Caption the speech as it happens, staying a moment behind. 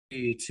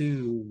Three,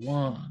 two,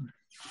 one.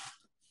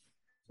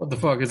 What the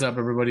fuck is up,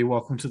 everybody?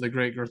 Welcome to the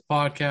Great Girth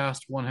Podcast.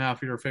 One half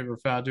of your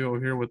favorite fat duo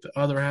here with the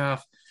other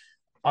half.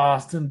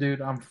 Austin,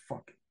 dude, I'm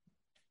fucking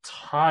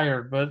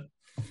tired. But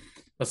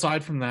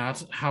aside from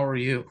that, how are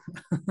you?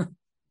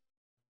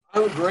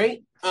 I'm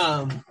great.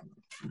 I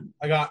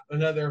got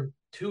another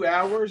 2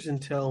 hours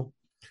until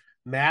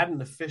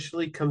Madden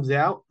officially comes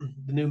out,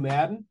 the new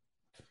Madden.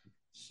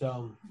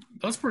 So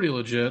That's pretty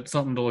legit.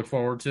 Something to look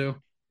forward to.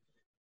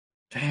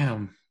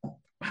 Damn.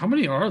 How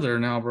many are there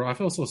now, bro? I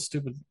feel so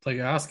stupid like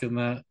asking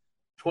that.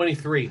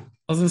 23. I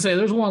was gonna say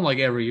there's one like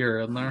every year,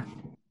 isn't there?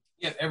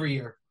 Yeah, every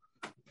year.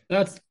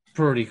 That's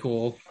pretty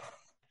cool.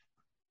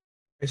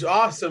 It's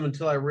awesome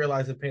until I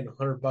realize I'm paying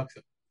 $100 a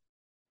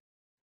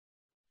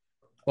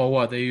Well,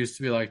 what? They used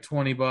to be like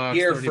 20 bucks,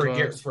 year 30 for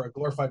bucks. a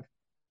glorified.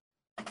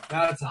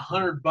 Now it's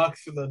 $100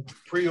 for the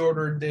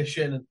pre-order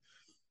edition, and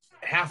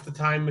half the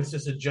time it's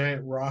just a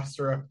giant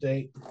roster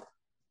update.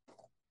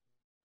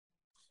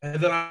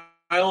 And then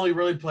I only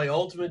really play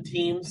Ultimate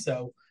Team,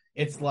 so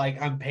it's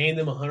like I'm paying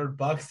them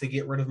 $100 to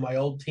get rid of my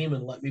old team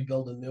and let me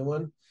build a new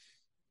one.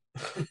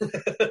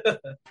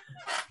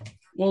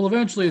 Well,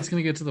 eventually it's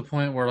going to get to the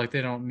point where like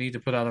they don't need to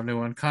put out a new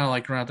one, kind of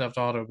like Grand Theft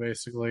Auto,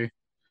 basically.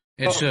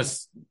 It's Oh,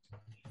 just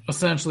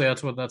essentially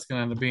that's what that's going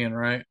to end up being,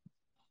 right?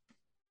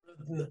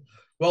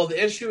 well,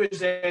 the issue is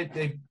that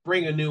they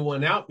bring a new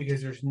one out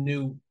because there's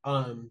new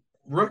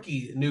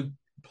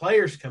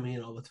players coming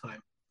in all the time.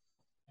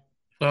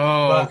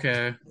 Oh, But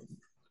okay.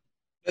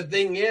 the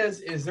thing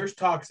is there's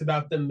talks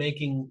about them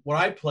making what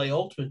I play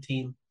Ultimate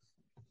Team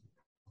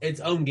its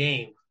own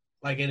game,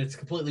 like, and it's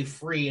completely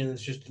free and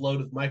it's just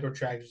loaded with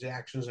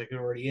microtransactions like it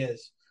already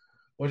is.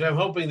 Which I'm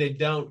hoping they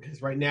don't,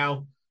 because right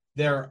now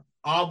they're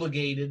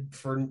obligated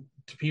for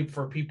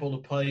people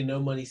to play no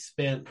money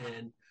spent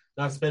and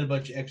not spend a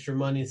bunch of extra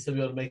money and still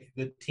be able to make a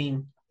good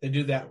team. They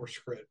do that, we're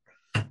screwed.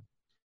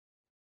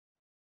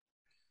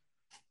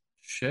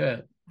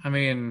 Shit. I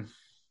mean,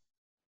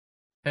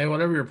 hey,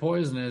 whatever your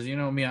poison is, you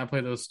know me, I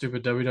play those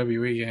stupid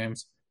WWE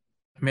games.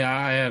 I mean,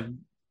 I have,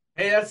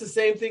 Hey, that's the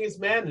same thing as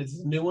Madden. It's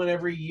a new one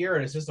every year,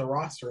 and it's just a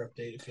roster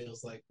update. It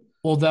feels like.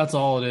 well, that's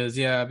all it is,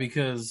 yeah,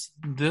 because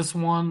this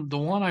one, the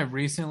one I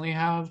recently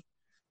have,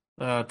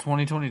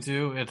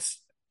 2022, it's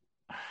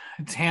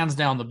hands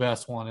down the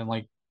best one in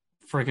like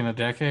freaking a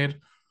decade.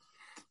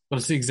 But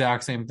it's the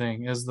exact same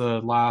thing as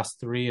the last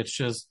three. It's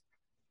just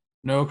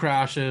no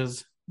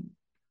crashes,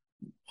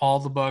 all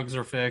the bugs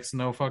are fixed,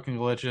 no fucking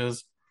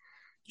glitches,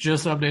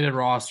 just updated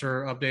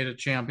roster, updated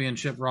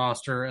championship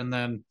roster, and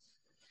then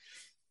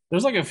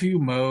there's like a few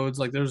modes,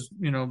 like there's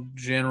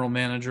general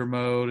manager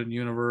mode and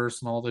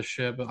universe and all this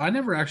shit. But I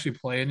never actually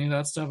play any of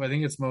that stuff. I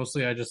think it's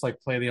mostly I just like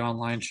play the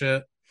online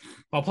shit.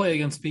 I'll play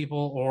against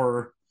people,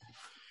 or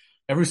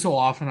every so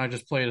often I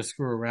just play to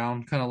screw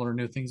around, kind of learn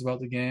new things about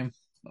the game.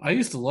 I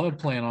used to love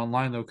playing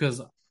online though,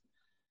 because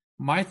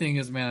my thing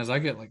is, man, is I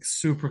get like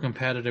super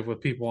competitive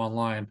with people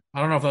online.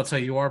 I don't know if that's how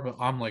you are, but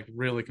I'm like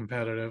really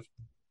competitive.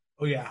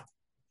 Oh yeah.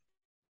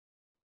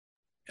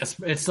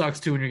 It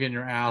sucks too when you're getting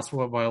your ass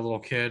whooped by a little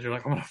kid. You're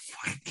like, I'm gonna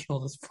fucking kill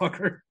this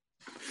fucker.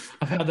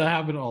 I've had that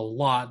happen a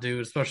lot,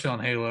 dude, especially on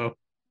Halo.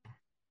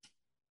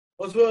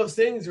 Well, it's one of those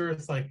things where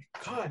it's like,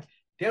 God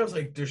damn, it's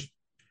like there's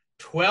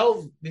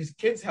 12. These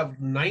kids have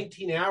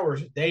 19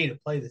 hours a day to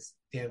play this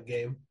damn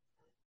game.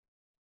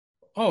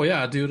 Oh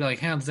yeah, dude, like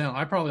hands down,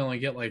 I probably only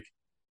get like,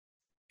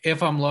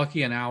 if I'm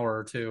lucky, an hour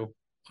or two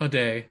a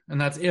day, and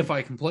that's if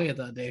I can play it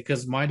that day,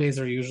 because my days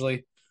are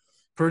usually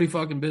pretty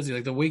fucking busy.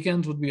 Like the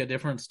weekends would be a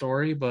different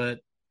story, but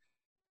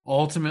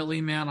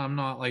ultimately, man, I'm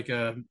not like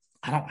I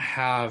don't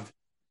have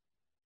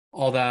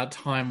all that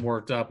time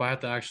worked up. I have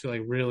to actually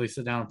like really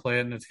sit down and play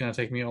it, and it's gonna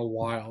take me a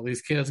while.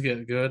 These kids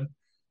get good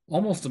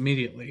almost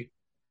immediately.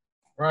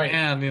 Right.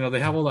 And they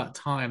have all that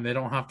time. They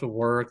don't have to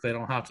work, they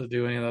don't have to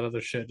do any of that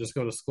other shit. Just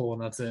go to school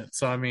and that's it.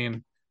 So I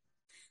mean,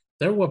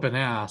 they're whooping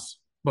ass.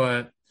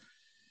 But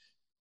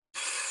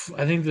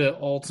I think the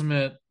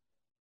ultimate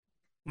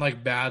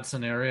like bad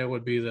scenario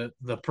would be that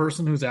the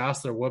person whose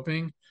ass they're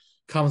whooping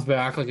comes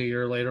back like a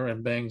year later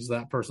and bangs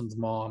that person's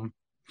mom.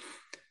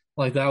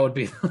 Like that would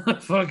be the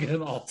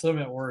fucking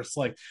ultimate worst.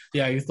 Like,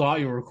 yeah, you thought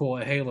you were cool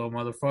at Halo,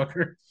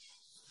 motherfucker.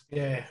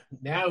 Yeah.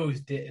 Now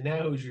who's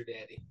your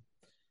daddy?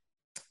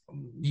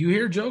 You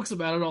hear jokes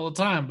about it all the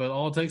time, but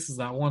all it takes is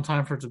that one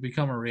time for it to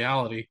become a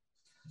reality.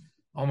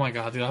 Oh my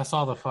god, dude! I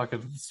saw the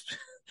funniest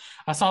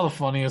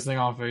thing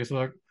on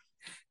Facebook.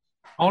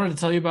 I wanted to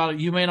tell you about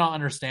it. You may not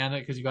understand it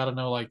because you got to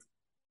know like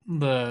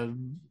the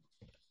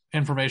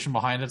information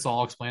behind it, so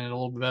I'll explain it a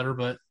little bit better.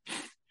 But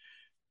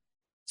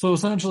so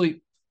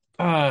essentially,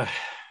 uh,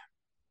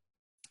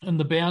 in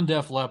the band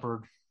Def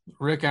Leppard,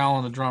 Rick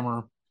Allen, the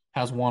drummer,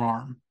 has one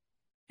arm.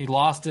 He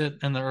lost it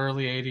in the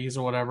early '80s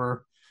or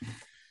whatever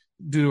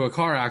due to a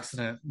car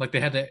accident. Like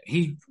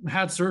he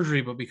had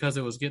surgery, but because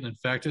it was getting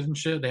infected and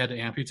shit, they had to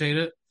amputate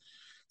it.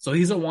 So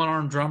he's a one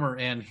arm drummer,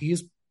 and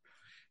he's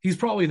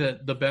probably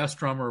the best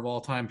drummer of all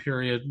time.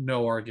 Period,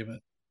 no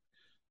argument.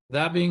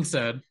 That being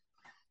said,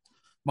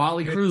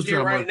 Motley You're Crue's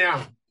here right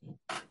drummer,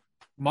 now.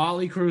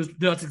 Motley Crue's,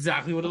 that's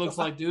exactly what it looks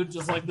like, dude.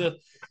 Just like the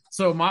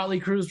so Motley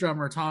Crue's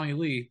drummer Tommy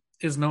Lee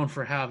is known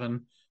for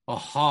having a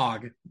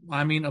hog.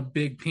 I mean, a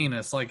big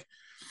penis. Like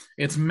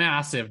it's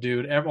massive,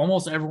 dude.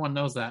 Almost everyone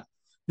knows that.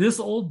 This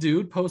old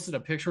dude posted a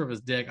picture of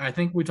his dick. I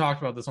think we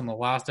talked about this on the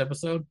last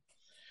episode.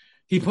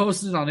 He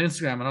posted it on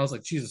Instagram, and I was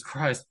like, Jesus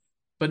Christ.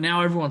 But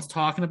now everyone's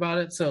talking about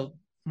it. So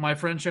my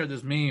friend shared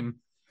this meme,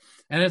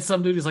 and it's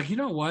some dude. He's like, you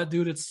know what,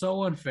 dude? It's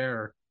so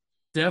unfair.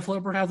 Def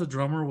Leppard has a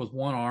drummer with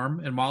one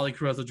arm, and Motley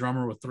Crue has a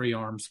drummer with three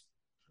arms.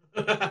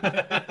 And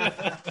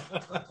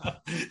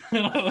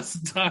I was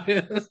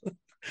tired.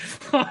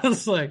 I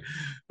was like,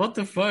 what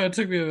the fuck? It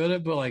took me a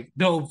minute, but like,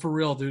 no, for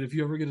real, dude. If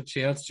you ever get a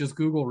chance, just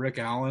Google Rick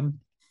Allen.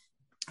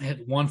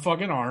 Hit one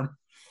fucking arm.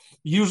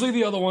 Usually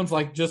the other one's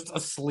like just a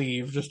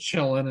sleeve, just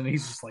chilling, and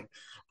he's just like,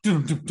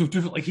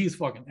 like he's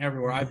fucking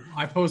everywhere.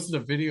 I posted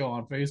a video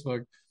on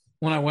Facebook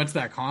when I went to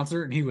that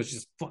concert, and he was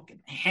just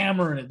fucking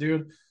hammering it,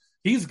 dude.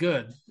 He's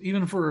good,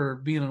 even for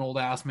being an old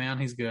ass man.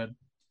 He's good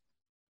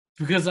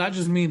because that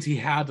just means he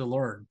had to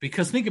learn.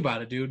 Because think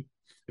about it, dude.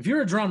 If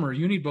you're a drummer,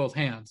 you need both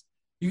hands.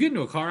 You get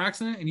into a car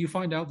accident and you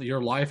find out that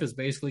your life is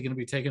basically going to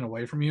be taken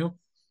away from you.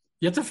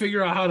 You have to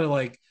figure out how to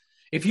like,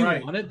 if you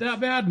Right. want it that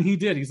bad, and he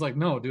did. He's like,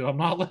 no, dude, I'm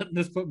not letting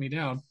this put me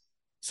down.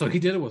 So he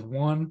did it with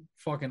one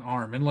fucking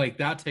arm, and like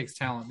that takes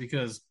talent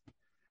because,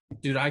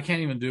 dude, I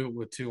can't even do it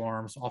with two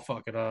arms. I'll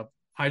fuck it up.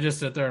 I just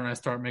sit there and I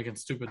start making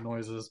stupid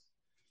noises.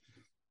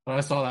 But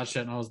I saw that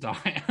shit and I was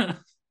dying.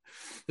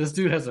 This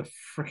dude has a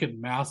freaking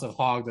massive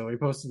hog though. He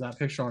posted that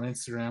picture on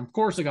Instagram. Of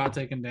course, it got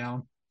taken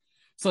down.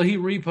 So he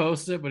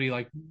reposted it, but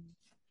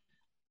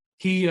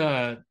he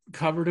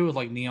covered it with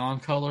like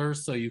neon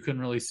colors, so you couldn't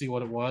really see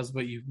what it was,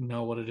 but you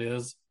know what it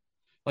is.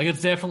 Like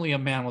it's definitely a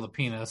man with a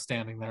penis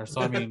standing there.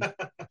 So I mean,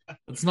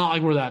 it's not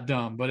like we're that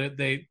dumb, but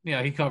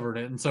he covered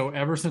it. And so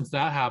ever since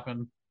that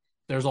happened,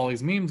 there's all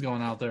these memes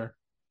going out there.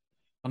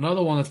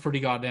 Another one that's pretty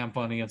goddamn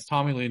funny. It's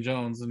Tommy Lee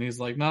Jones, and he's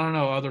like, "No, no,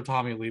 no, other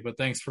Tommy Lee, but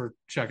thanks for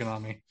checking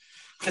on me."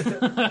 I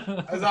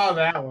saw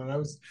that one. I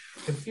was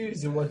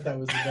confused in what that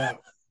was about.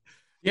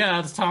 Yeah,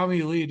 it's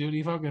Tommy Lee, dude.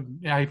 He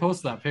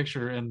posted that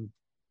picture, and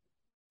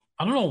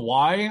I don't know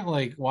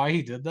why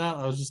he did that.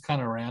 That was just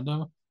kind of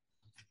random.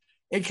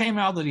 It came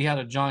out that he had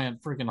a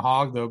giant freaking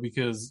hog though,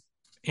 because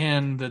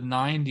in the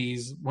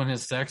 '90s when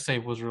his sex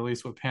tape was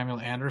released with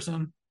Pamela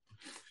Anderson,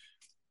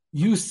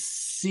 you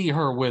see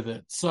her with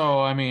it. So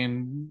I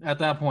mean, at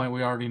that point,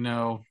 we already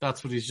know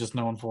that's what he's just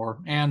known for,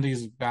 and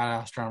he's a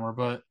badass drummer.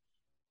 But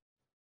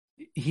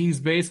he's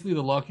basically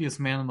the luckiest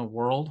man in the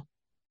world.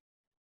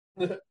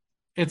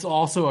 It's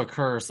also a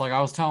curse. Like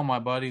I was telling my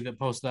buddy that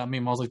posted that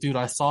meme, I was like, dude,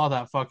 I saw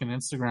that fucking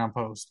Instagram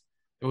post.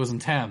 It was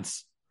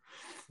intense.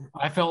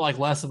 I felt like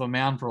less of a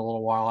man for a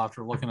little while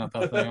after looking at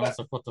that thing. I was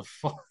like, what the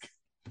fuck?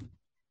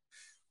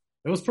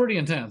 It was pretty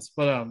intense.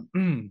 But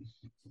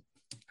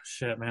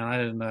shit, man,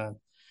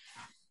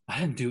 I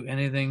didn't do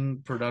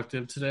anything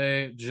productive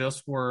today.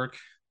 Just work.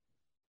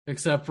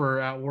 Except for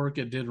at work,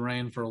 it did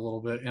rain for a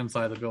little bit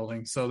inside the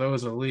building. So there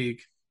was a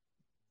leak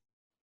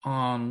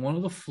on one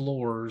of the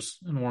floors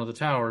in one of the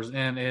towers,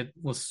 and it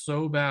was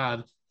so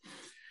bad.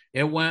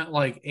 It went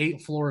like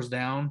 8 floors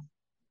down.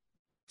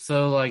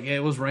 So like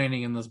it was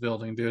raining in this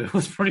building, dude. It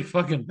was pretty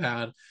fucking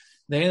bad.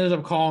 They ended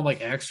up calling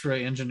like extra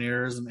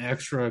engineers and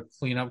extra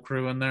cleanup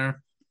crew in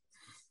there.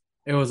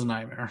 It was a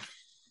nightmare.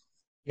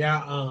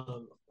 Yeah,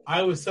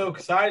 I was so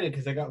excited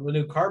because I got the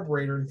new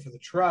carburetor in for the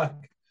truck.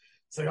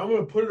 It's like I'm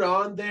gonna put it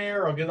on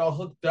there. I'll get it all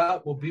hooked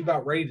up. We'll be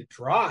about ready to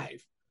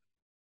drive.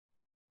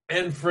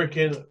 And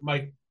freaking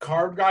my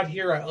carb got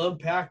here. I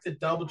unpacked it,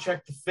 double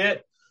checked the fit.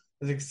 I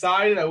was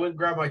excited. I went and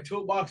grabbed my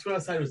toolbox. Went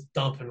outside. It was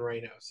dumping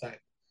rain outside.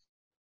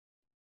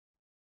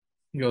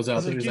 He goes I out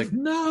was there, like, he's you, like,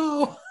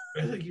 no.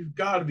 I was like, you've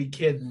got to be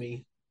kidding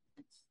me.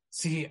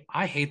 See,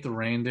 I hate the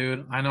rain,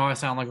 dude. I know I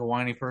sound like a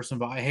whiny person,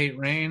 but I hate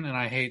rain and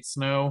I hate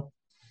snow.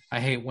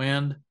 I hate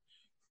wind.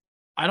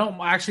 I don't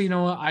actually, you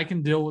know what? I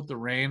can deal with the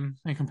rain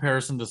in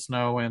comparison to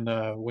snow and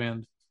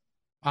wind.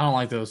 I don't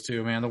like those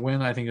two, man. The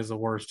wind I think is the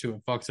worst too.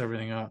 It fucks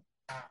everything up.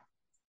 I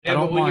Yeah, but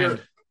don't when you're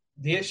mind.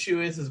 the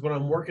issue is when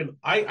I'm working,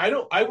 I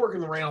work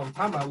in the rain all the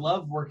time. I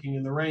love working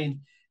in the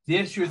rain. The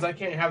issue is I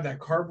can't have that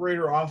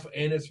carburetor off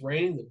and it's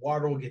raining. The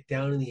water will get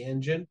down in the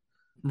engine.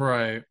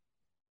 Right.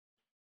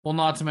 Well,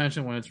 not to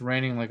mention when it's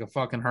raining like a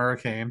fucking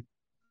hurricane,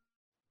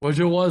 which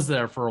it was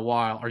there for a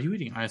while. Are you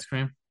eating ice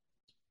cream?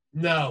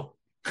 No,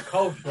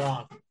 cold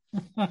frog.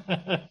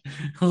 It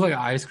was like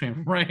ice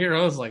cream right here.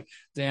 I was like,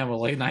 damn, a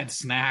late night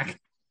snack.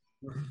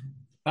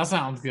 That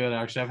sounds good,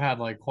 actually. I've had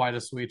like quite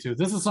a sweet tooth.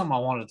 This is something I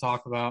wanted to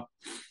talk about.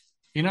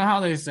 You know how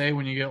they say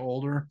when you get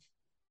older,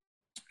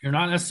 you're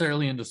not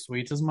necessarily into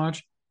sweets as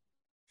much?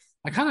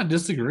 I kind of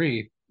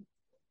disagree.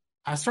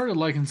 I started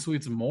liking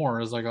sweets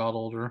more as I got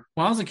older.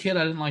 When I was a kid,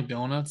 I didn't like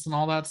donuts and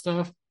all that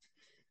stuff.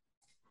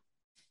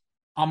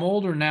 I'm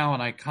older now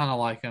and I kind of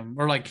like them,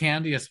 or like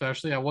candy,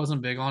 especially. I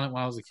wasn't big on it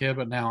when I was a kid,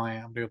 but now I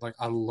am, dude. Like,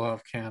 I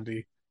love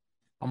candy.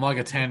 I'm like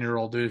a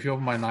 10-year-old, dude. If you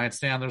open my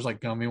nightstand, there's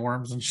like gummy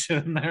worms and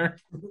shit in there.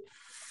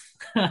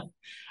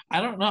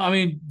 I don't know. I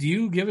mean, do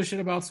you give a shit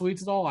about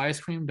sweets at all? Ice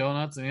cream,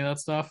 donuts, any of that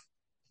stuff?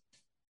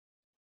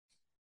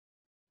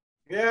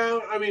 Yeah,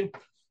 I mean,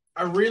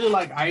 I really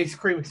like ice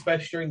cream,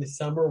 especially during the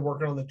summer,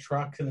 working on the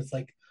trucks, and it's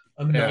like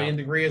a Yeah, million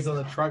degrees on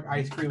the truck.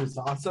 Ice cream is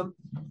awesome.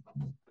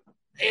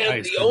 And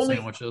ice the cream only,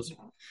 sandwiches.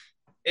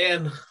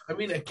 and I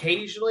mean,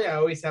 occasionally I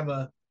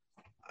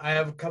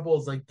have a couple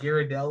of like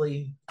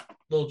Ghirardelli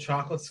little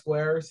chocolate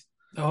squares.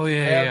 Oh I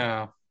yeah, have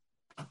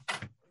yeah.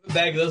 a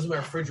bag of those in my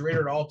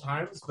refrigerator at all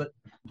times, but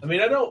I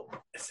mean, I don't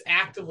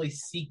actively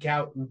seek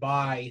out and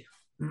buy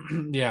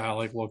Yeah,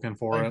 like looking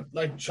for it.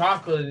 like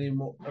chocolate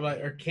anymore,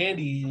 or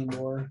candy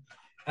anymore.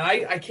 And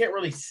I can't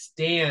really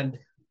stand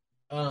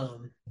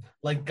um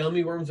like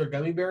gummy worms or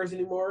gummy bears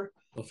anymore.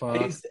 The I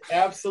fuck? used to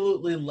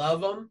absolutely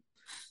love them,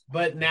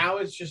 but now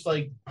it's just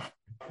like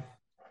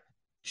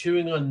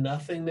chewing on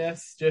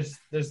nothingness. Just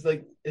there's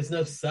like it's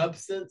no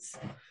substance.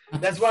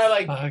 That's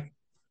why Fuck.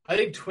 I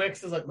think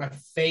Twix is like my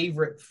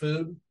favorite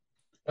food,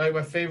 like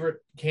my favorite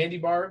candy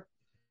bar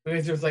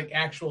because there's like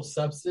actual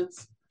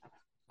substance.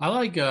 I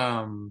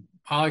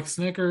like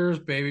Snickers,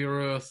 Baby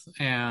Ruth,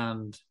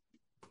 and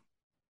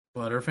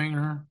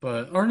Butterfinger,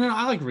 but or no,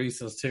 I like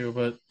Reese's too,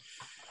 but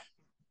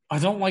I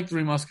don't like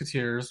Three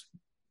Musketeers.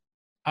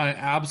 I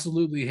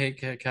absolutely hate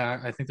Kit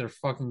Kat. I think they're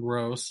fucking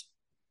gross.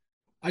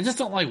 I just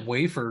don't like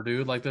wafer,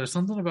 dude. Like there's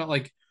something about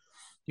like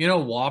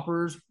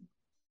Whoppers.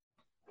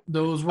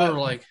 Those Uh, were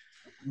like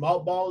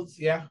Malt balls,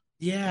 yeah.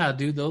 yeah,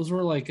 dude. Those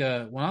were like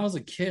when I was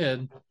a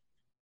kid.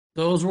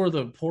 Those were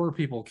the poor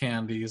people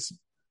candies,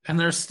 and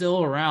they're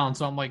still around.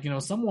 So I'm like,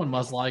 someone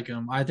must like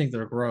them. I think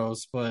they're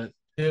gross, but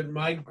Dude,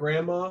 my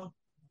grandma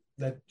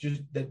that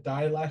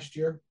died last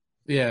year,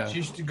 yeah. she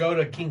used to go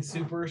to King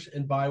Supers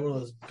and buy one of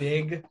those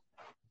big,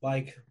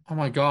 like Oh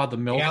my god, the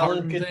milk gallon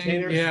carton thing.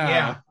 containers. Yeah,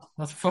 Yeah,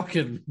 that's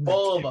fucking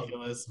full of them.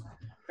 ridiculous.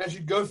 And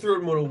she'd go through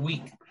them in a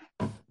week.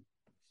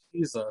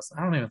 Jesus,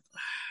 I don't even.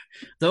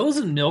 Those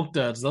and milk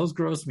duds, those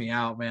gross me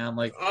out, man.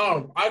 Like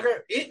Oh, I got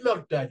eat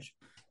milk duds.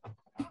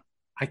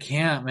 I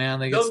can't, man.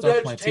 They get Milk stuck in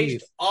duds my taste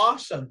teeth.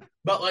 awesome,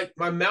 but like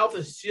my mouth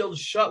is sealed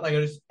shut. Like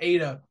I just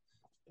ate a,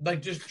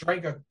 like just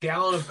drank a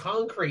gallon of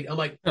concrete. I'm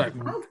like, Like,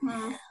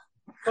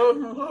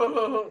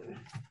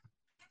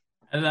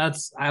 and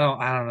that's I don't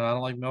know. I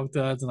don't like milk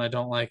duds, and I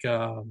don't like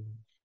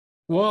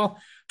Well,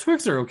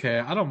 Twix are okay.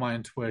 I don't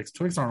mind Twix.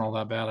 Twix aren't all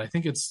that bad. I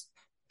think it's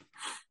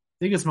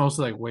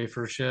mostly like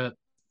wafer shit.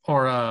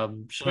 Or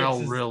Twix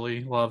Chanel is.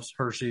 really loves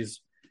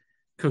Hershey's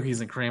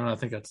cookies and cream, and I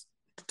think that's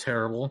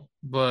terrible.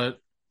 But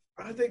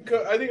I think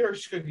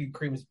Hershey's cookie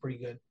cream is pretty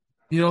good.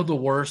 you know what the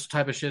worst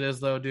type of shit is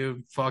though,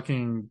 dude?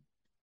 Fucking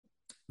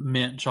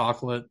mint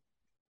chocolate.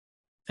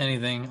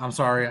 Anything. I'm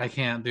sorry, I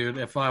can't, dude.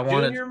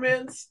 Junior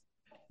mints,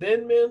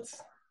 thin mints.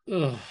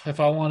 If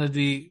I wanted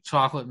to eat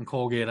chocolate and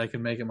Colgate, I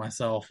can make it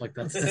myself. Like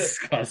that's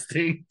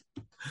disgusting.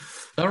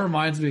 That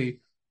reminds me,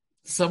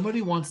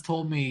 somebody once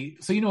told me,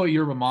 so you know what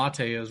yerba mate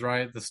is,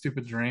 right? The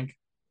stupid drink.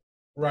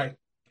 Right.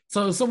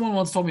 So someone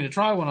once told me to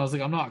try one. I was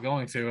like, I'm not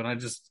going to, and I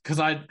just because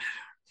I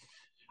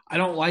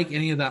don't like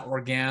any of that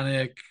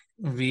organic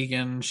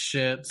vegan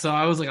shit. So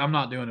I was like, I'm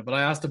not doing it. But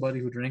I asked a buddy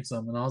who drinks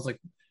them, and I was like,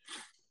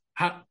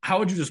 how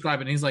would you describe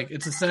it? And he's like,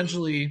 it's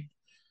essentially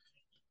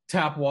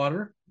tap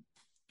water,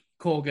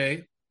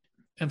 Colgate,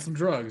 and some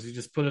drugs. You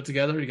just put it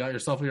together. You got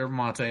yourself a yerba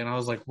mate. And I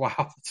was like, wow,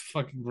 that's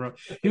fucking gross.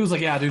 He was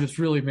like, yeah, dude, it's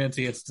really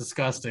minty. It's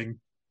disgusting,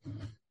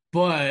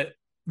 but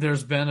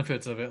there's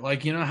benefits of it.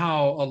 Like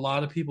how a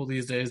lot of people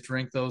these days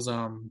drink those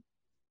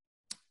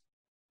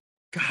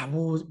God,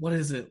 what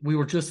is it? We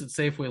were just at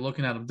Safeway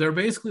looking at them. They're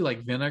basically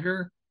like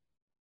vinegar.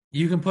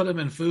 You can put them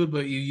in food,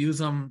 but you use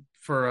them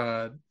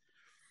for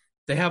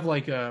they have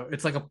like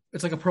it's like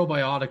a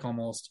probiotic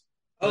almost.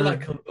 Oh, They're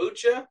like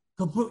kombucha.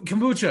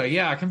 kombucha,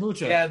 yeah,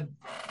 kombucha. Yeah,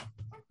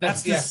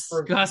 That's yeah.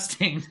 For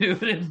disgusting,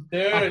 dude.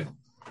 dude,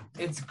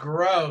 it's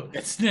gross.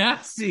 It's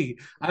nasty.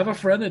 I have a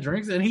friend that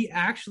drinks it and he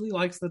actually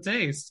likes the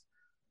taste.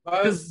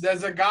 Because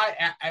There's a guy.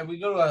 We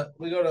go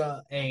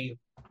to a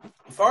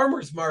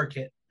farmer's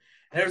market,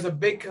 and there's a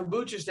big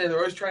kombucha stand. They're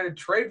always trying to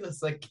trade with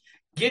us. Like,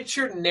 get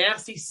your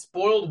nasty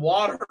spoiled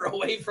water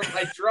away from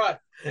my truck,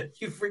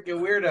 you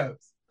freaking weirdos.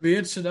 me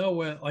and Chanel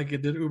went like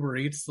it did Uber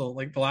Eats. So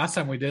like the last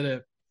time we did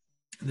it,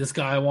 this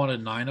guy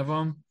wanted 9 of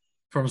them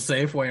from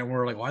Safeway, and we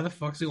are like, why the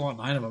fuck does he want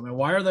 9 of them? And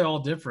why are they all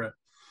different?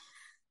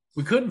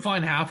 We couldn't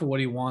find half of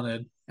what he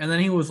wanted. And then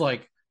he was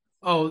like,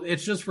 oh,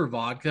 it's just for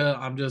vodka.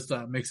 I'm just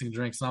mixing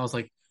drinks. And I was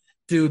like,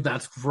 dude,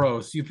 that's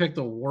gross. You picked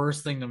the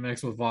worst thing to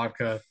mix with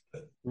vodka.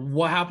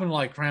 What happened to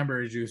like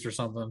cranberry juice or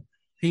something?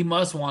 He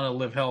must want to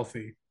live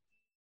healthy.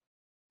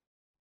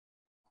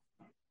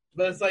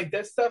 But it's like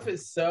that stuff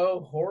is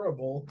so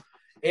horrible.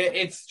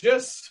 It's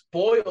just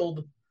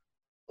spoiled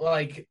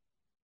like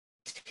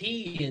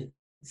tea and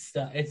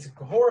stuff. It's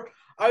horror.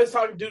 I was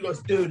talking to dude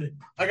goes, dude,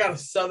 I got a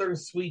southern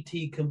sweet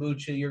tea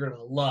kombucha you're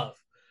gonna love.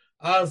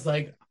 I was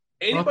like,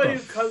 What anybody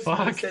the who comes to me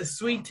and fuck? says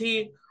sweet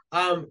tea,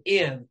 I'm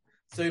in.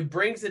 So he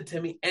brings it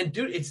to me, and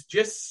dude, it's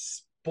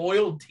just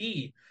spoiled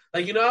tea.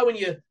 Like you know how when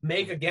you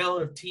make a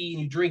gallon of tea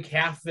and you drink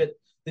half of it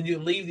then you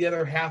leave the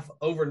other half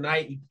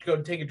overnight. You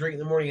go take a drink in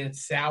the morning and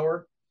it's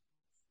sour.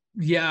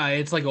 Yeah,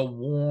 it's like a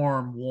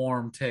warm,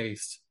 warm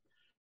taste.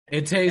 It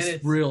And tastes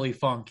it's really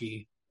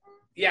funky.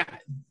 yeah,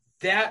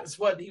 that's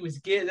what he was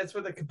getting. That's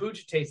what the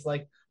kombucha tastes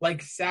like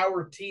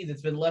sour tea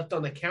that's been left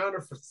on the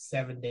counter for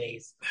 7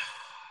 days.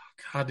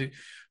 God, dude,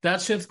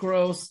 that shit's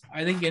gross.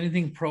 I think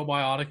anything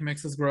probiotic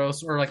mix is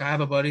gross. Or like I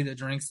have a buddy that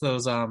drinks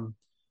those.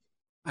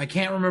 I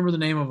can't remember the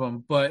name of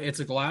them, but it's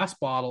a glass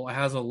bottle. It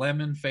has a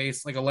lemon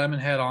face, like a lemon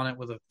head on it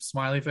with a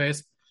smiley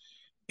face.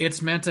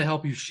 It's meant to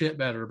help you shit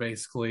better,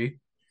 basically. He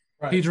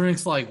Right.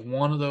 drinks like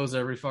one of those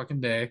every fucking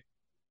day.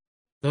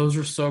 Those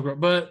are so gross.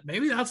 But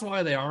maybe that's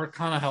why they are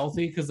kind of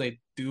healthy because they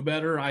do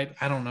better. I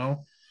don't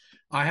know.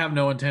 I have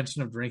no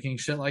intention of drinking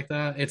shit like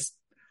that. It's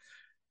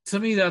to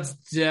me that's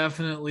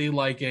definitely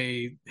like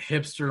a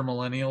hipster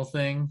millennial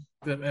thing.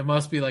 It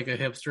must be like a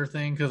hipster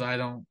thing because I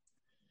don't.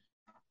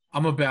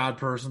 I'm a bad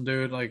person,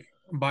 dude. Like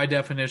by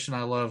definition,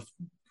 I love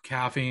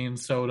caffeine,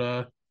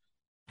 soda.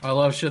 I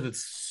love shit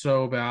that's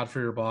so bad for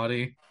your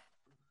body.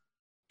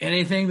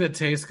 Anything that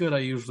tastes good, I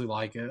usually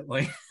like it.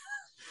 Like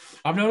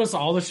I've noticed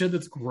all the shit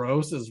that's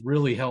gross is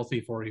really healthy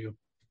for you.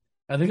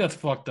 I think that's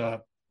fucked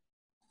up.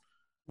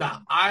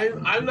 Now,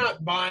 I'm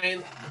not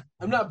buying.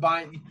 I'm not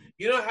buying.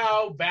 You know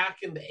how back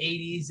in the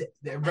 '80s,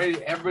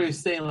 everybody's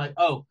saying like,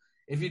 oh,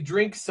 if you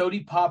drink sody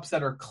pops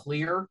that are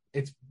clear,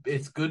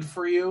 it's good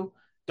for you.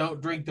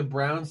 Don't drink the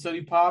brown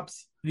sody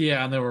pops.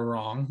 Yeah, and they were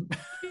wrong.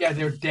 Yeah,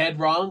 they're dead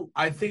wrong.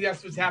 I think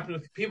that's what's happening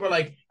with people. Are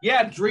like,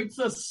 yeah, drink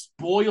the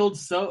spoiled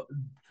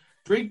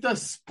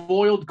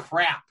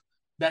crap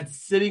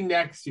that's sitting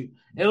next to you.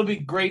 It'll be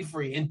great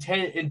for you. In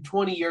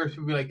 20 years,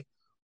 we'll be like,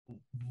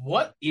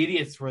 what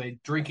idiots were they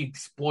drinking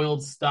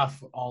spoiled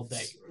stuff all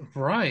day?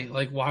 Right.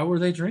 Like why were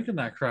they drinking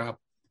that crap?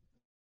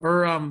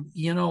 Or I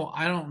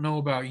don't know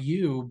about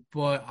you,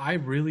 but I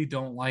really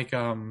don't like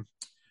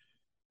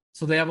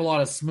so they have a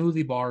lot of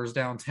smoothie bars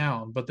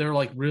downtown, but they're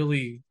like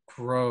really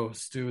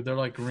gross, dude. They're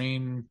like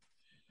green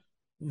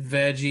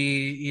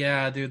veggie.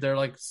 Yeah, dude, they're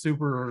like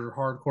super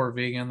hardcore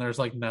vegan. There's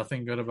like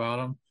nothing good about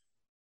them.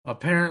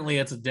 Apparently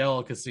it's a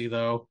delicacy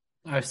though.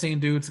 I've seen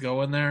dudes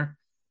go in there.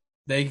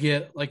 They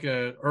get like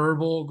a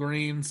herbal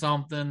green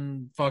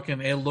something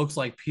fucking it looks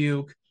like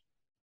puke.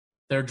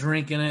 They're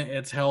drinking it.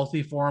 It's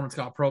healthy for him. It's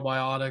got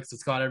probiotics.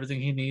 It's got everything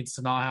he needs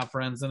to not have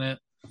friends in it.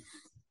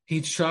 He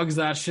chugs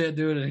that shit,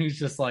 dude, and he's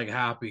just like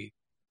happy.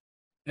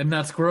 And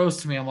that's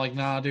gross to me. I'm like,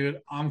 nah, dude,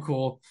 I'm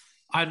cool.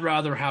 I'd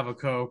rather have a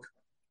Coke.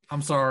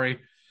 I'm sorry.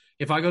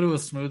 If I go to a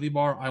smoothie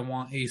bar, I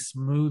want a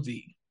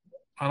smoothie.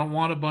 I don't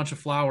want a bunch of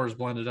flowers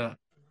blended up.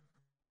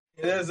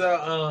 There's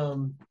a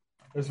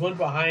there's one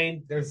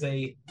behind.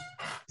 The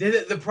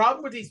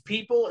problem with these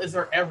people is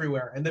they're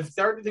everywhere, and they've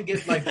started to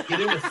get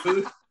into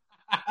food.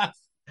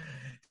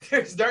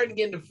 They're starting to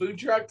get into food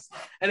trucks,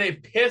 and they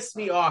piss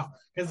me off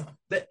because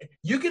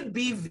you can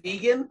be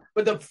vegan,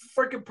 but the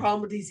freaking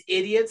problem with these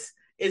idiots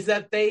is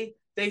that they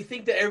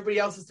think that everybody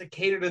else is to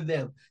cater to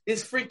them.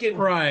 This freaking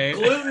Right.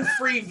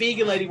 gluten-free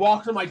vegan lady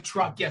walked in my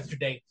truck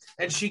yesterday,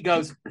 and she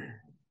goes,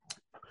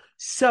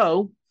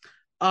 "So,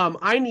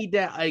 I need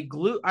a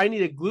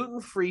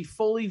gluten-free,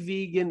 fully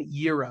vegan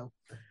gyro."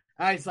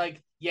 I was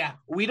like, "Yeah,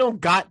 we don't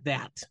got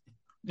that.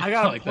 I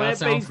got a Like that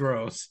sounds plant-based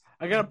gross.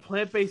 I got a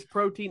plant-based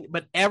protein,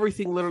 but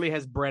everything literally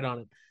has bread on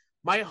it.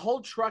 My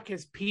whole truck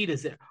has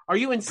pitas in it. Are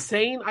you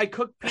insane? I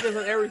cook pitas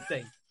on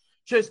everything.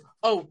 Just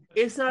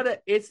it's not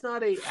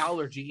a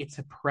allergy, it's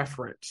a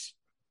preference.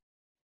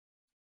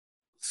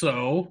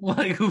 So,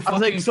 like, who I was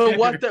like, fucking so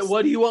cares?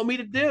 what do you want me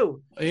to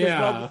do? She goes,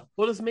 Yeah.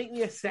 well, just make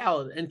me a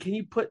salad. And can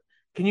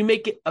you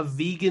make it a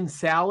vegan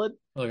salad?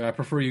 Like, I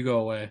prefer you go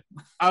away.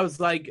 I was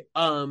like,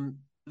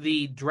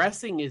 the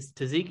dressing is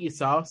tzatziki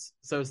sauce,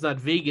 so it's not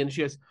vegan.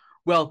 She goes,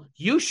 well,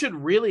 you should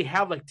really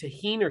have like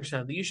tahini or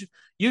something.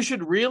 You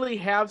should really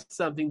have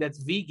something that's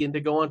vegan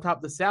to go on top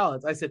of the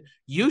salads. I said,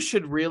 you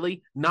should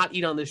really not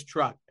eat on this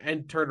truck,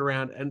 and turned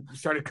around and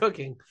started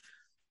cooking.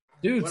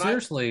 Dude, When I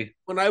seriously.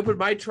 when I open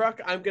my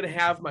truck, I'm gonna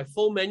have my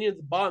full menu at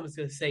the bottom. It's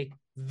gonna say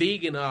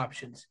vegan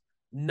options.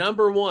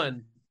 Number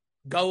one,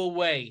 go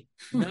away.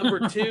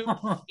 Number two,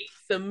 eat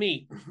some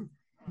meat.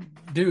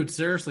 Dude,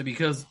 seriously,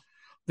 because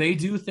they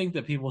do think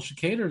that people should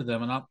cater to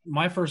them. And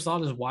my first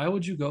thought is, why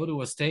would you go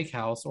to a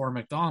steakhouse or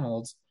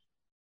McDonald's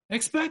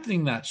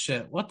expecting that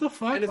shit? What the And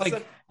fuck?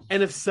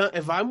 if so, Like,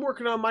 if I'm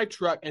working on my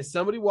truck and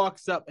somebody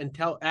walks up and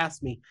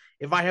asks me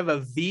if I have a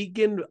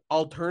vegan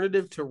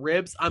alternative to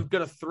ribs, I'm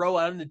gonna throw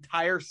out an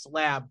entire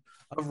slab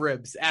of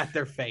ribs at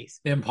their face,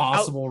 out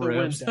impossible the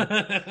ribs.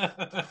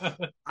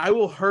 window. I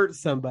will hurt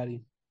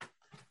somebody.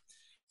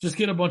 Just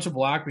get a bunch of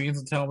black beans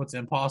and tell them it's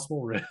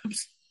impossible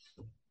ribs.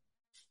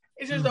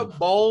 It's just a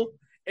bowl.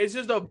 It's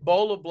just a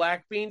bowl of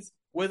black beans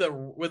with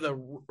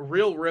a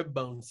real rib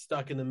bone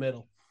stuck in the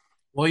middle.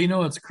 Well, you know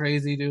what's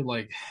crazy, dude?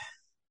 Like,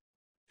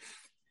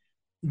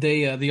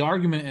 the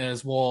argument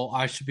is, well,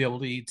 I should be able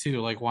to eat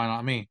too. Like, why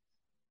not me?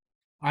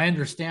 I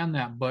understand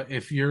that, but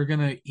if you're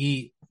gonna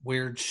eat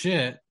weird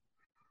shit,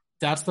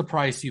 that's the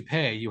price you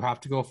pay. You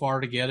have to go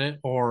far to get it,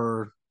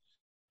 or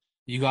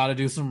you got to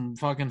do some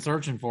fucking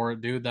searching for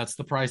it, dude. That's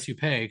the price you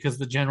pay because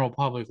the general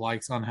public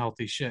likes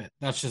unhealthy shit.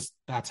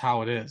 That's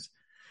how it is.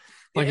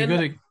 Yeah, Like a good.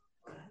 and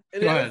Go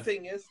the other ahead.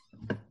 thing is,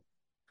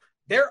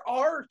 there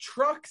are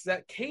trucks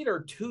that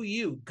cater to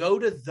you. Go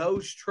to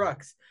those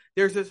trucks.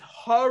 There's this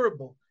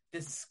horrible,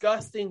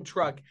 disgusting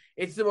truck.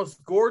 It's the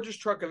most gorgeous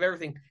truck of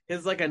everything.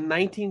 It's like a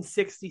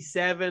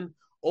 1967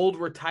 old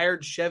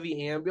retired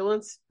Chevy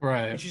ambulance. And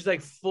Right. she's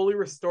like fully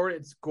restored.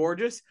 It's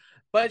gorgeous.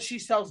 But she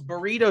sells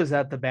burritos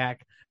at the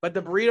back. But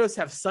the burritos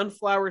have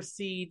sunflower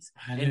seeds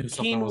I knew and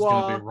something was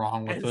going to be quinoa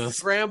wrong with and this.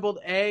 scrambled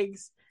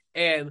eggs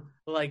and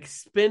like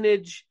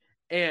spinach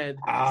and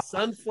Ah,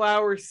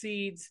 sunflower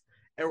seeds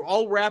and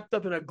all wrapped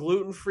up in a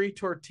gluten-free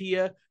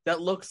tortilla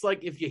that looks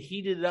like if you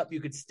heated it up,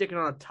 you could stick it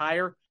on a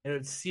tire and it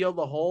would seal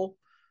the hole.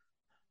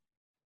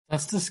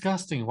 that's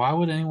disgusting. Why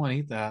would anyone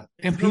eat that?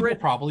 It's And people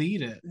horrendous. probably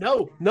eat it.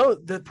 No, no.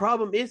 The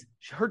problem is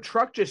her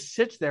truck just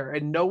sits there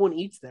and no one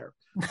eats there.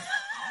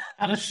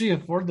 How does she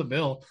afford the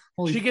bill?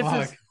 Holy She gets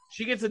fuck. this.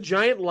 She gets a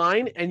giant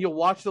line, and you'll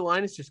watch the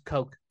line. It's just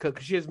Coke,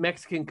 Coke. She has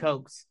Mexican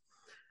Cokes,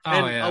 Oh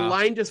and a yeah.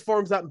 line just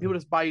forms up, and people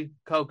just buy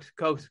Cokes,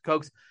 Cokes,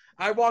 Cokes.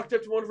 I walked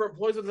up to one of her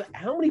employees and was like,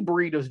 "How many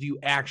burritos do you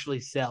actually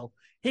sell?"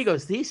 He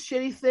goes, "These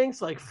shitty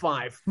things, like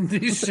 5."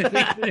 These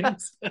shitty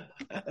things.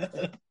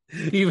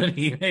 Even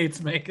he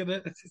hates making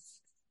it.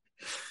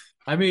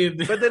 I mean,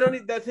 But they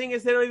don't. The thing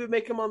is, they don't even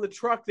make them on the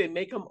truck. They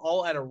make them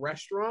all at a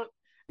restaurant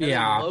and then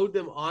yeah. load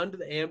them onto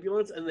the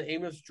ambulance, and the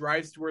ambulance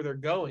drives to where they're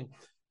going.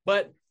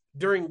 But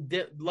during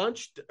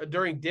lunch,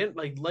 during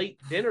like late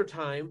dinner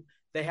time,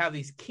 they have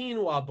these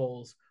quinoa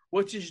bowls,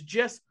 which is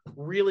just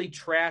really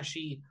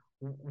trashy,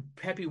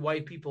 peppy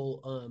white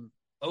people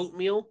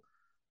oatmeal,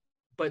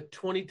 but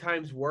 20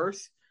 times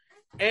worse.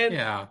 And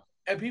Yeah.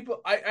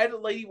 people, I had a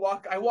lady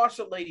walk. I watched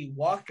a lady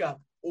walk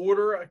up,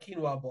 order a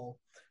quinoa bowl,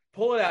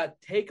 pull it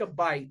out, take a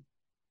bite,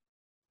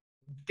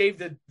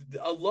 gave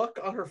a look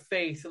on her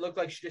face. It looked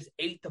like she just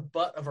ate the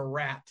butt of a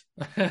rat.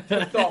 Took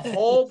the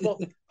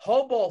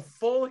whole bowl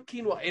full of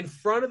quinoa in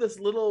front of this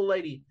little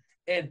lady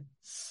and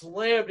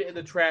slammed it in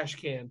the trash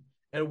can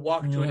and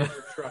walked to a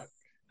different truck.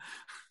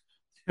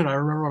 Dude, I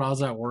remember when I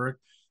was at work,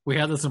 we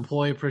had this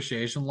employee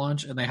appreciation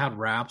lunch and they had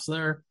wraps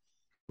there.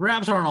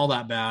 Wraps aren't all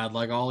that bad.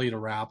 Like I'll eat a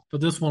wrap,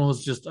 but this one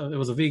was just it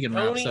was a vegan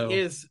wrap, Tony so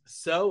is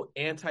so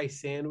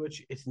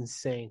anti-sandwich. It's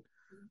insane.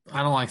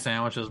 I don't like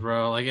sandwiches,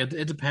 bro. Like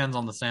it depends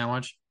on the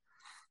sandwich.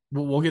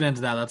 We'll get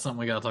into that. That's something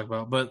we got to talk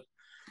about. But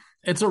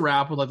it's a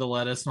wrap with like the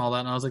lettuce and all that.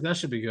 And I was like, that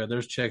should be good.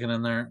 There's chicken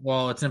in there.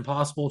 Well, it's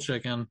impossible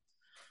chicken,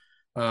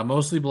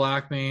 mostly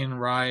black bean,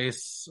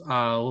 rice,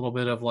 a little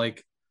bit of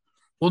like,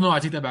 well, no, I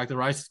take that back. The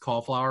rice is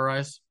cauliflower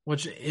rice,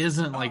 which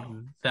isn't like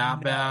Oh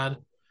that bad. no!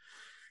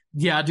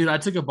 Yeah, dude, I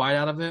took a bite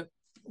out of it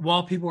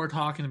while people are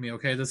talking to me.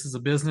 Okay, this is a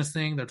business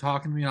thing. They're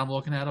talking to me. I'm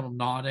looking at them. I'm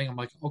nodding. I'm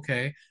like,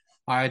 okay.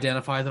 I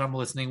identify that I'm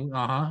listening.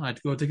 I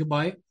go take a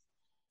bite.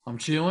 I'm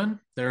chewing.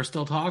 They're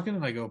still talking,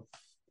 and I go,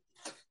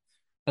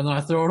 and then I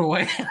throw it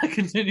away. And I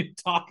continue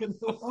talking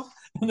to them,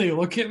 and they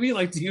look at me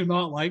like, "Do you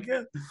not like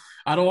it?"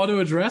 I don't want to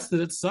address that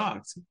it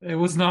sucked. It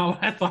was not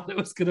what I thought it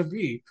was gonna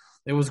be.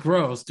 It was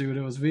gross, dude.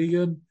 It was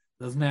vegan.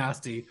 It was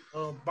nasty.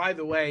 By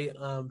the way,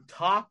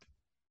 top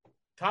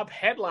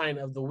headline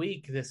of the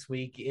week this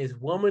week is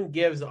woman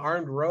gives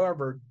armed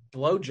robber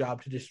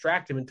blowjob to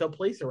distract him until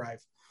police arrive.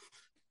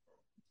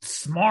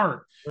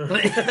 Smart.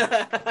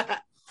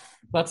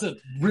 That's a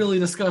really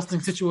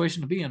disgusting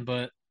situation to be in,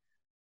 but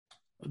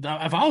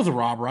if I was a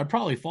robber, I'd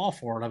probably fall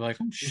for it. I'd be like,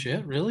 oh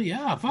shit, really?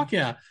 Yeah, fuck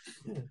yeah.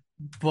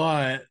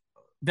 But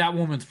that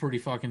woman's pretty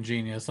fucking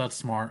genius. That's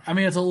smart. I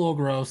mean, it's a little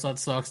gross. That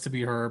sucks to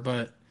be her,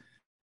 but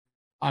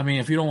I mean,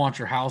 if you don't want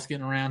your house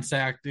getting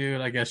ransacked,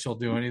 dude, I guess you'll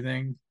do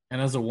anything. And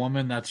as a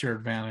woman, that's your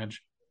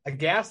advantage. A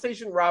gas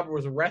station robber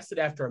was arrested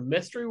after a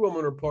mystery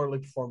woman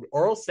reportedly performed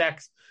oral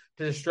sex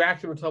to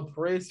distract him until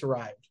police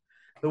arrived.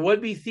 The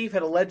would-be thief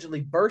had allegedly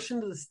burst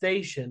into the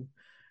station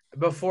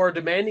before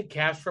demanding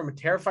cash from a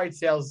terrified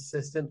sales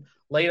assistant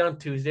late on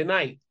Tuesday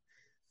night.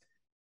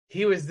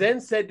 He was then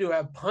said to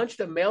have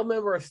punched a male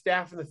member of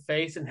staff in the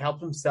face and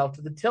helped himself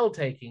to the till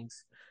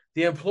takings.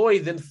 The employee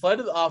then fled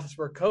to the office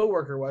where a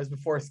coworker was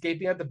before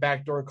escaping out the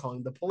back door and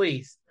calling the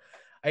police.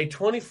 A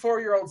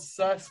 24-year-old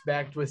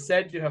suspect was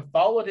said to have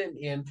followed him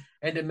in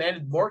and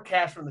demanded more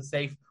cash from the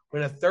safe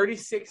when a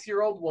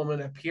 36-year-old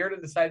woman appeared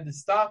and decided to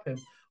stop him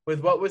with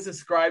what was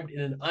described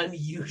in an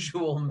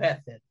unusual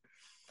method.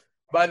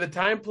 By the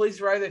time police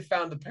arrived, they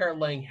found the pair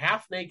laying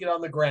half naked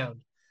on the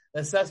ground.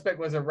 The suspect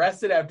was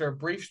arrested after a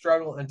brief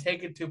struggle and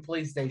taken to a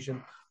police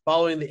station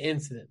following the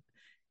incident.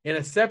 In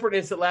a separate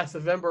incident last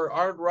November,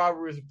 armed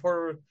robber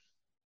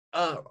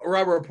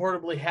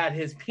reportedly had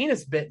his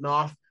penis bitten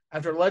off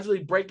after allegedly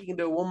breaking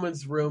into a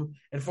woman's room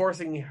and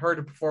forcing her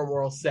to perform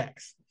oral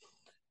sex.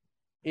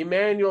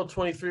 Emmanuel,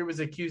 23, was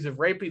accused of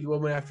raping the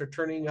woman after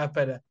turning up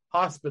at a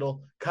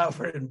hospital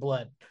covered in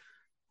blood.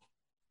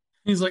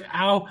 He's like,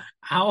 ow,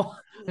 ow,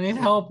 I need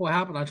help. What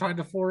happened? I tried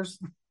to force.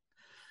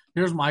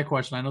 Here's my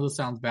question. I know this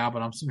sounds bad,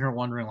 but I'm sitting here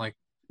wondering, like,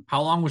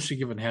 how long was she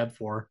given head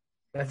for?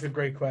 That's a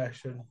great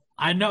question.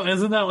 I know,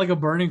 isn't that like a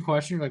burning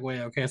question? You're like,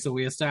 wait, okay, so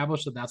we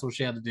established that that's what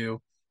she had to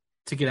do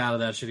to get out of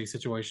that shitty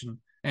situation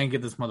and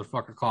get this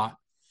motherfucker caught.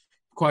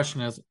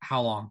 Question is,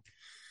 how long?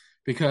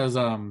 Because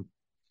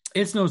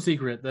it's no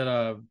secret that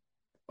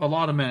a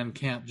lot of men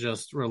can't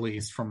just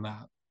release from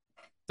that.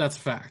 That's a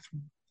fact.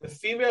 The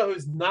female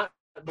who's not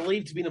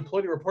believed to be an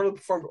employee reportedly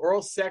performed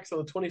oral sex on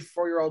the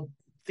 24-year-old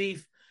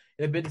thief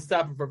in a bid to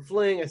stop him from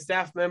fleeing. A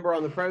staff member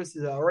on the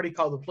premises had already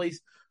called the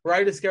police, where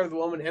I discovered the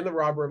woman and the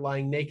robber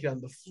lying naked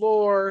on the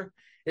floor.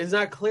 It is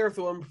not clear if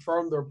the woman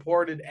performed the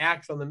reported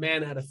acts on the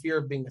man out of fear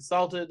of being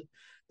assaulted.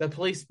 The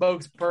police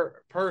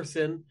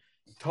spokesperson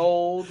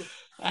told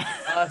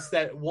us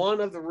that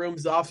one of the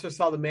rooms the officer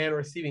saw the man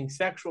receiving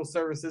sexual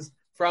services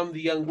from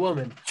the young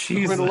woman.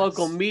 According to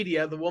local Jesus.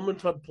 media, the woman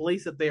told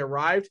police that they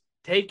arrived,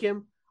 take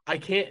him. I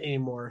can't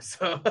anymore.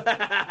 So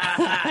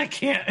I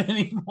can't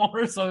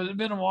anymore. So it's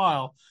been a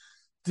while.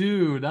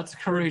 Dude, that's a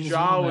her courageous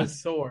jaw woman.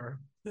 was sore.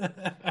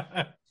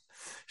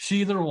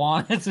 She either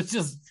wanted to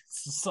just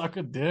suck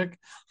a dick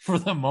for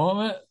the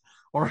moment,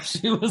 or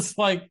she was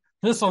like,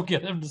 this will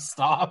get him to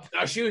stop.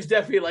 No, she was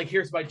definitely like,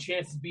 here's my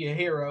chance to be a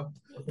hero.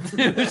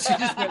 Dude, she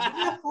just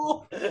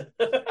went,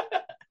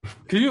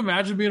 can you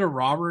imagine being a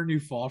robber and you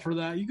fall for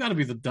that? You got to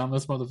be the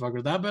dumbest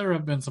motherfucker. That better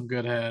have been some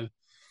good head.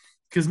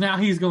 Because now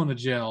he's going to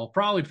jail,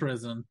 probably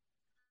prison.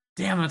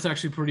 Damn, that's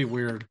actually pretty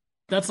weird.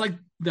 That's like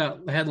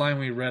that headline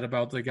we read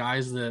about the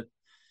guys that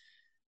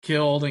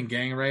killed and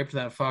gang raped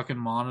that fucking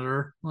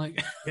monitor.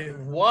 Like,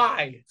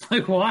 Why?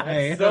 like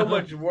why? That's so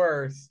much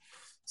worse.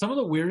 Some of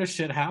the weirdest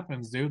shit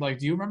happens, dude. Like,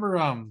 do you remember?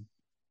 Oh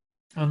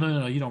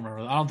no, you don't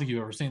remember. I don't think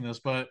you've ever seen this,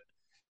 but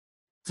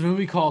it's a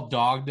movie called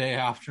Dog Day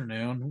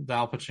Afternoon with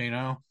Al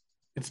Pacino.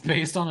 It's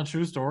based on a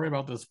true story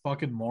about this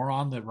fucking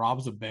moron that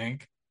robs a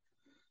bank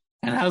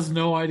and has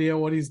no idea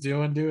what he's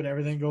doing, dude.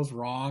 Everything goes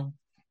wrong.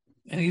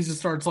 And he just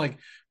starts like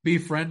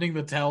befriending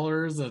the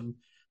tellers and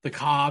the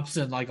cops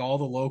and like all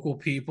the local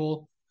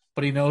people.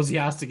 But he knows he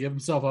has to give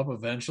himself up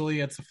eventually.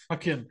 It's a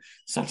fucking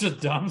such a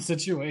dumb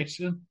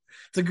situation.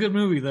 It's a good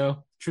movie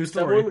though. True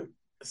story.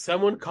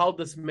 Someone called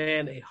this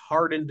man a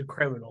hardened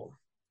criminal.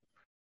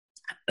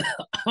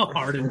 A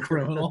hardened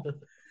criminal.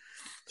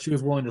 She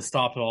was willing to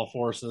stop at all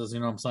forces, you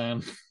know what I'm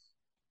saying?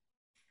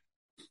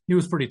 He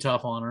was pretty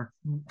tough on her.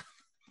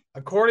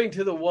 According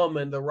to the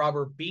woman, the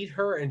robber beat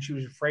her and she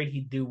was afraid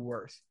he'd do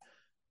worse.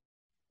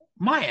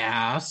 My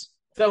ass.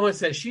 Someone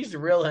said she's the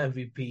real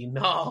MVP.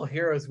 No, all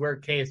heroes wear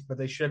capes, but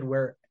they should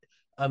wear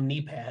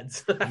knee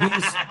pads.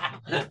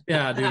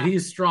 Yeah, dude,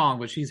 he's strong,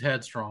 but she's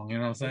headstrong. You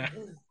know what I'm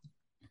saying?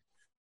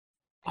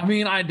 I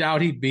mean, I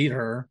doubt he beat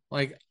her.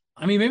 Like,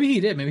 I mean, maybe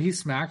he did. Maybe he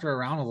smacked her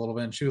around a little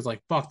bit, and she was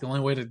like, "Fuck, the only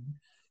way to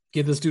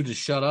get this dude to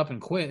shut up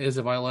and quit is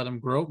if I let him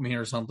grope me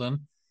or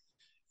something."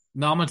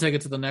 Now I'm gonna take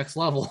it to the next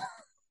level.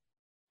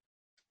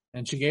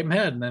 And she gave him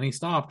head, and then he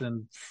stopped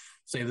and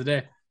saved the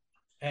day.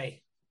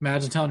 Hey,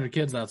 imagine telling your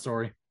kids that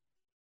story.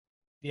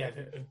 Yeah,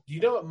 do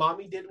you know what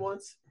mommy did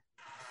once?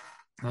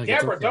 Like,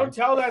 Deborah, okay. Don't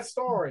tell that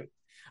story.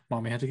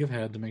 Mommy had to give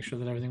head to make sure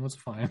that everything was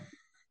fine.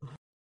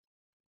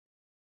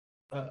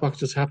 Fuck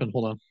just happened?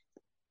 Hold on.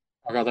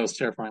 Oh god, that was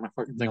terrifying. My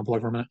fucking thing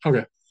unplugged for a minute.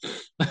 Okay.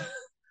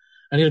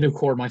 I need a new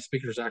cord. My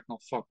speaker's acting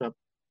all fucked up.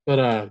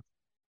 But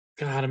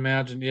God,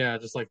 imagine, yeah,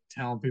 just like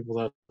telling people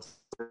that.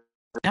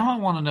 Now I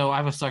want to know. I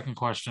have a second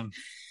question.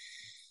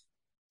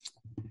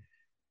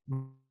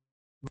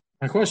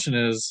 My question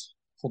is,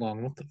 hold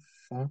on, what the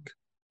fuck?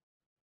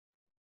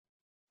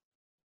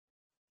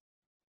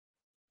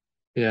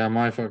 Yeah,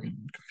 my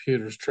fucking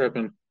computer's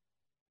tripping.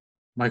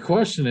 My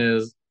question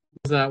is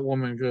that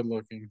woman good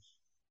looking?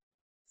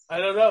 I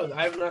don't know.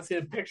 I have not seen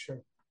a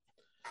picture.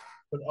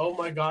 But oh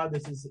my god,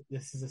 this is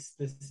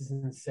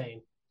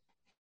insane.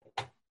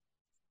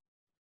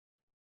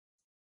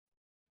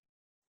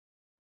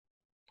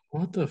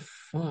 What the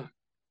fuck?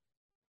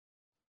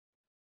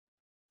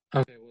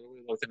 Okay, what are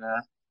we looking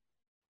at?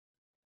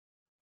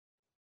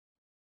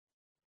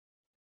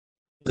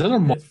 Is that a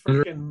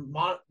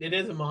monitor? It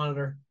is a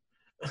monitor.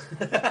 What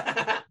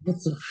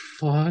the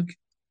fuck?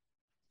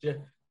 For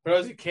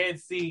those who can't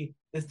see,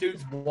 this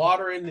dude's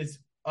watering his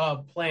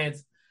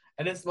plants,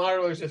 and this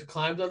monitor just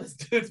climbs on this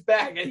dude's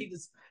back, and he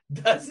just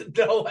doesn't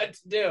know what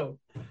to do.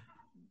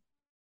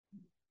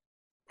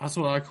 That's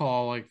what I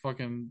call like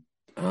fucking.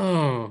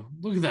 Oh,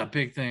 look at that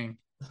big thing,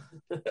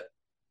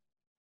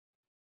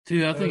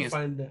 dude! That thing is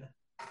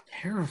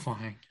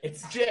terrifying.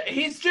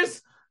 He's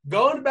just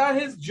going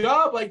about his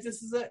job like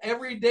this is an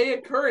everyday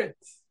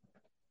occurrence.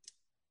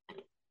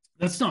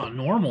 That's not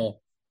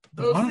normal.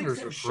 The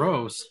monitors are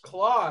gross.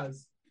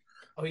 Claws.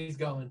 Oh, he's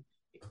going.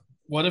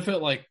 What if it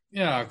like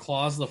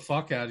claws the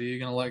fuck out of you? You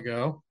gonna let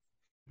go?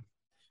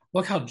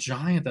 Look how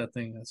giant that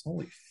thing is.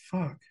 Holy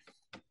fuck.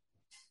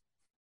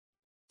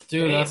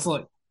 Dude,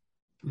 damn.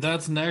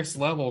 That's next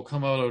level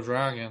Komodo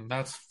dragon.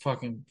 That's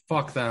fucking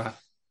fuck that.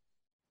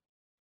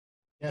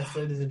 Yes,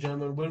 ladies and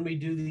gentlemen, when we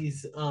do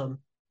these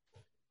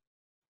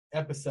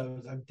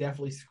episodes, I'm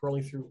definitely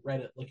scrolling through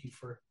Reddit looking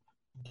for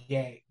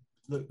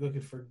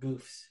looking for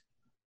goofs.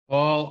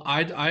 Well,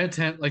 I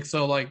attend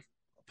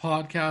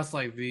podcasts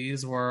like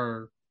these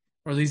where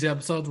or these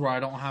episodes where I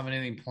don't have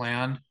anything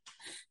planned,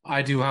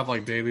 I do have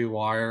like Daily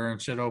Wire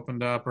and shit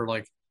opened up or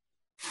like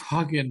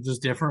fucking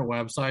just different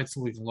websites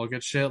so we can look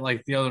at shit.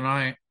 Like the other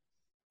night,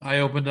 I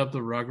opened up the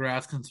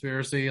Rugrats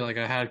conspiracy. Like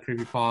I had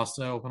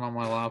creepypasta open on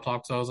my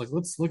laptop, so I was like,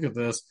 let's look at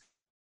this.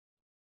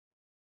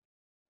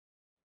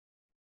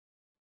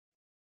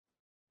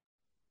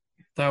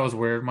 That was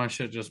weird. My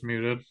shit just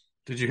muted.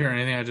 Did you hear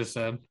anything I just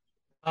said?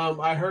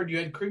 I heard you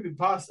had creepy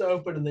pasta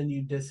open and then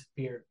you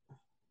disappeared.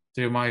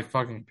 Dude, my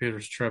fucking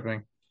computer's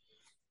tripping.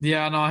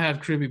 Yeah, no, I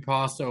had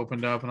creepypasta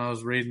opened up and I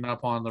was reading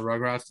up on the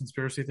Rugrats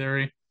conspiracy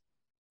theory.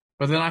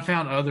 But then I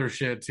found other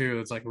shit too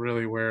that's like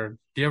really weird.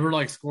 Do you ever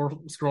like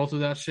scroll through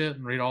that shit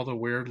and read all the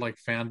weird like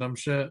fandom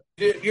shit?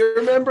 Dude, you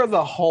remember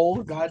the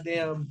whole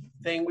goddamn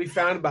thing we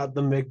found about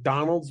the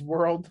McDonald's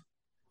world?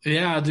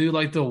 Yeah, dude,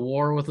 like the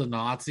war with the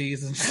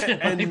Nazis and shit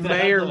And like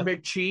that. Mayor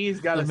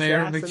McCheese got The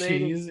Mayor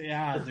assassinated. McCheese.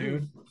 Yeah,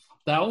 dude.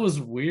 That was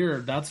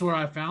weird. That's where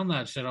I found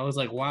that shit. I was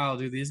like, wow,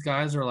 dude, these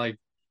guys are like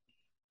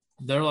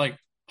they're like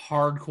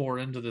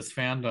hardcore into this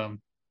fandom.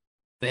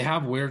 They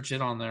have weird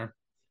shit on there.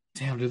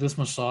 Damn, dude, this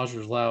massager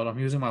is loud. I'm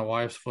using my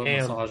wife's foot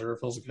Damn. massager. It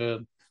feels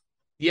good.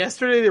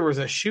 Yesterday there was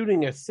a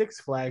shooting at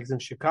Six Flags in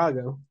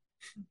Chicago.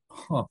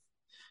 Huh.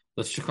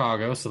 That's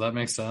Chicago, so that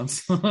makes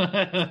sense.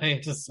 I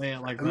hate to say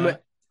it like I'm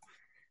that.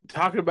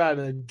 talking about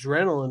an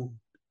adrenaline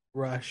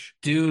rush.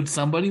 Dude,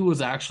 somebody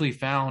was actually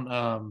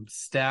found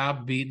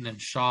stabbed, beaten,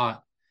 and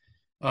shot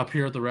up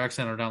here at the rec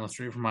center down the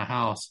street from my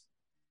house.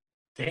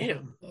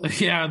 Damn.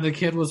 Yeah, the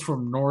kid was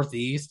from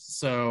Northeast,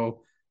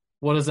 so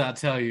what does that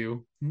tell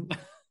you?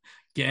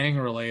 Gang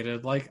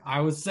related. Like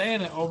I was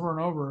saying it over and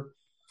over.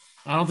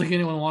 I don't think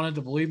anyone wanted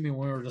to believe me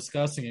when we were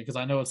discussing it because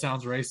I know it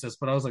sounds racist,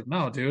 but I was like,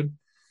 no, dude,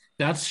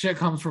 that shit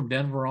comes from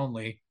Denver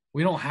only.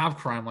 We don't have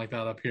crime like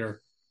that up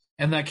here.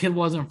 And that kid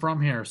wasn't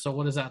from here. So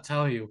what does that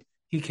tell you?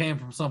 He came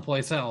from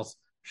someplace else.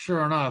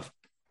 Sure enough,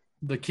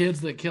 the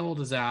kids that killed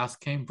his ass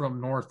came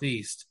from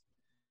Northeast.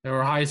 They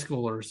were high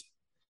schoolers.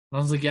 And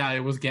I was like, yeah,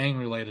 it was gang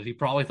related. He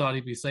probably thought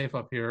he'd be safe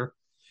up here.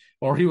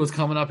 Or he was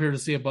coming up here to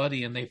see a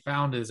buddy and they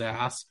found his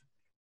ass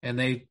and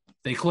they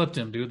clipped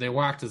him, dude. They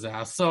whacked his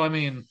ass. So I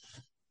mean,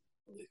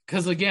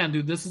 because again,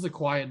 dude, this is a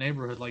quiet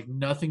neighborhood. Like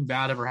nothing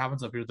bad ever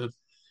happens up here.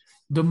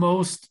 The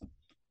most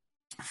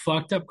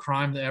fucked up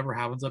crime that ever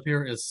happens up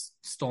here is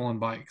stolen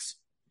bikes.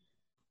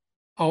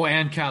 Oh,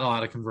 and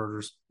catalytic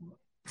converters.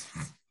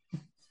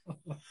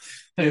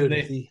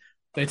 Dude,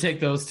 they take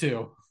those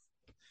too.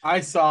 I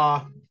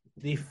saw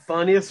the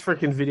funniest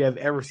freaking video I've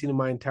ever seen in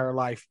my entire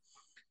life.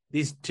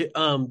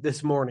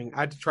 This morning. I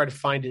had to try to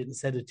find it and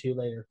send it to you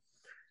later.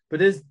 But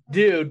these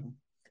two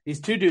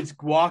dudes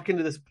walk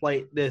into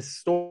this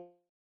store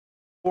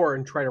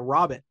and try to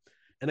rob it.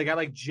 And the guy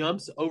like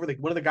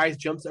one of the guys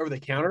jumps over the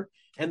counter,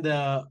 and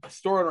the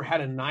store owner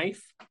had a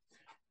knife,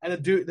 and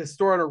the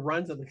store owner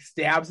runs and like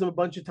stabs him a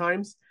bunch of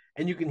times,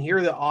 and you can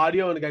hear the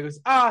audio, and the guy goes,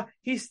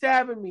 he's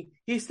stabbing me,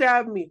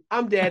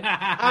 I'm dead,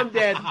 I'm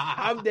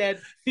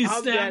dead, He's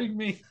I'm stabbing dead.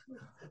 me.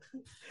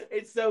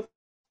 It's so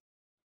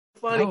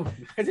funny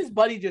because his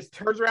buddy just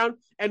turns around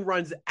and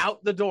runs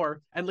out the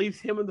door and leaves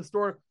him in the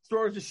store.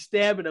 Store just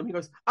stabbing him. He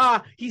goes,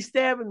 he's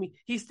stabbing me.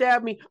 He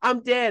stabbed me. I'm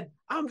dead.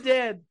 I'm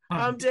dead.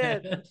 I'm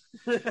dead.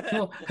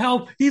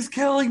 Help. He's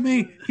killing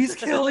me. He's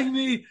killing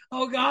me.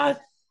 Oh God.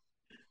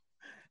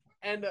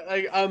 And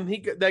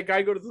that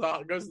guy goes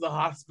to the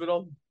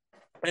hospital,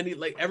 and he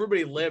like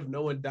everybody lived.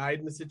 No one died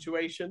in the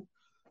situation.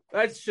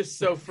 That's just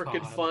so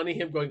freaking funny.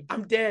 Him going,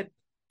 I'm dead.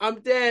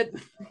 I'm dead.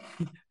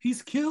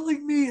 He's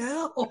killing me.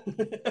 Help.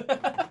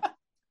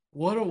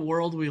 What a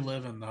world we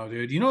live in, though,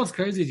 dude. You know what's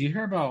crazy?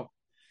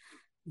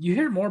 You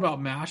hear more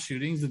about mass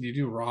shootings than you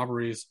do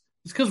robberies.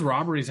 It's because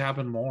robberies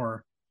happen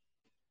more.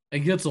 It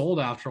gets old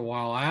after a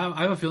while. I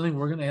have a feeling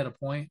we're going to hit a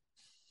point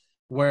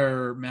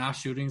where mass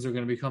shootings are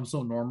going to become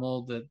so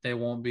normal that they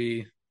won't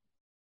be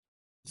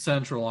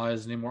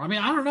centralized anymore. I mean,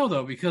 I don't know,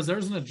 though, because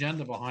there's an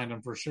agenda behind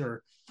them for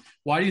sure.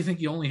 Why do you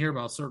think you only hear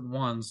about certain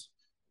ones?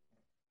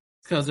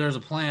 Because there's a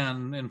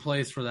plan in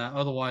place for that.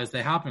 Otherwise,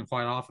 they happen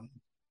quite often.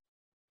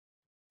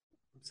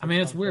 I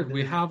mean, it's weird.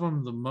 We have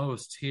them the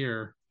most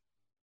here.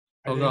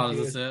 Oh God,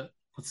 is this it?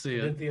 Let's see it.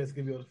 I didn't think it's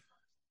gonna be able to...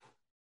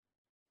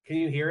 Can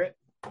you hear it?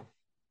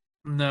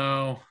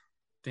 No,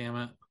 damn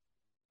it.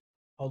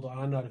 Hold on,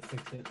 I know how to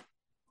fix it.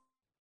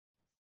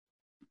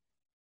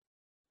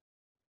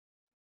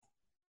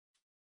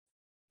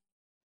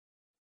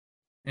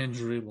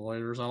 Injury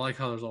lawyers. I like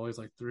how there's always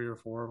like 3 or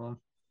 4 of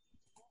them.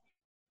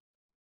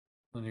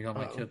 Then you got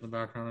my kid in the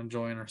background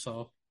enjoying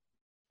herself.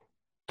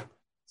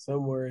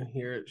 Somewhere in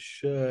here it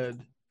should.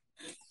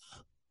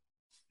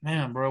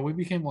 Man, bro, we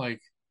became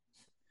like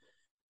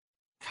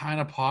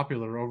kind of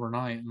popular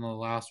overnight in the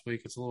last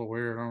week. It's a little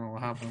weird. I don't know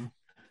what happened.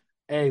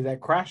 Hey, that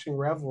crashing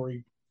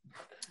revelry.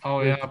 Oh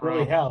yeah, bro.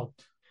 Really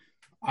helped.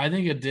 I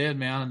think it did,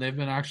 man. And they've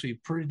been actually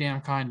pretty damn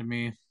kind to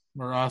me,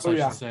 or us, I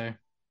should say.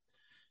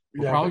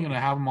 We're probably going to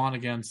have them on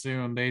again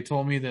soon. They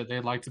told me that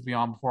they'd like to be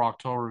on before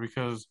October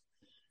because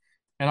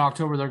in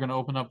October they're going to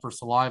open up for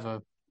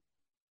Saliva.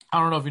 I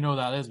don't know if you know what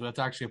that is, but it's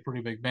actually a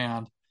pretty big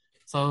band.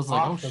 So I was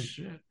like, oh Awesome.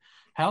 shit.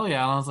 Hell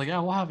yeah. And I was like, yeah,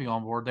 we'll have you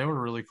on board. They were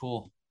really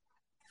cool.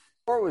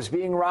 Was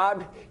being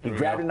robbed, he Here we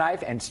grabbed go. a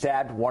knife and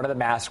stabbed one of the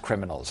masked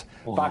criminals.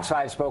 Fox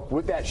 5 spoke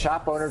with that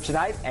shop owner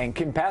tonight, and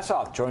Kim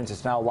Passoff joins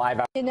us now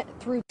live.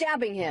 Through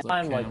stabbing him.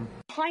 I'm like,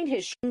 Behind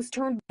his shoes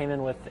turned Came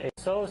in with a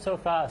so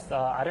fast.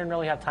 I didn't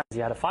really have time. He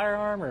had a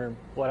firearm or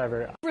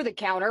whatever. over the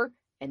counter,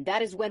 and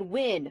that is when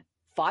Wynn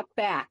fought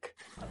back.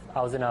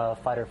 I was in a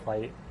fight or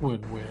flight.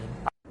 would win.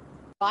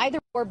 Either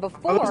or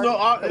before, there's no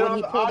when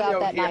he pulled out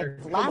that here.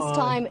 knife Come last on.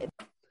 time.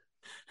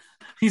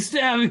 He's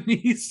stabbing me.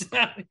 He's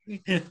stabbing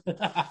me. Dude,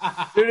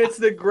 it's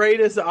the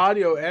greatest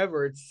audio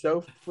ever. It's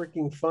so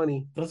freaking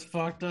funny. That's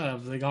fucked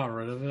up. They got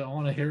rid of it. I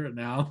want to hear it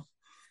now.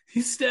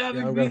 He's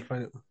stabbing Yeah, I'm me. gonna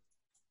find it.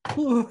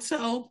 Please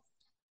help.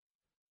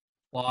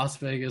 Las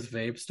Vegas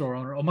vape store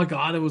owner. Oh my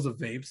god, it was a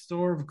vape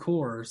store? Of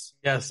course.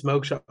 Yeah,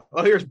 smoke shop.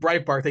 Oh, here's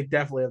Breitbart. They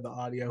definitely have the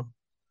audio.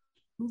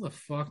 Who the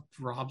fuck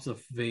robs a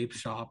vape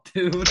shop,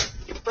 dude?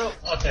 Bro,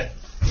 okay.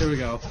 Here we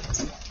go.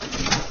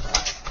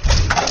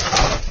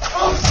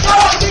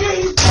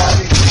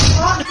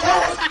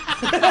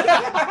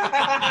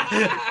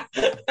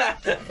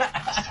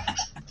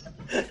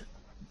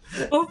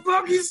 Oh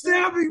fuck, he's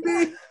stabbing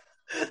me.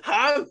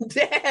 I'm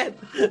dead.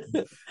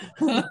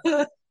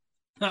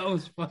 That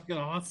was fucking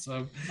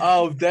awesome.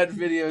 Oh, that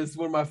video is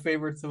one of my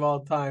favorites of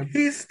all time.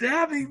 He's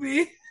stabbing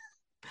me.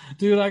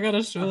 Dude, I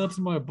gotta show that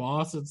to my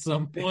boss at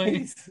some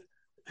point.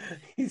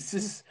 He's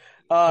just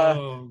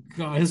Oh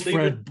god, his leave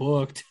friend it-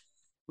 booked.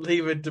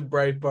 leave it to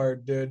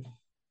Breitbart, dude.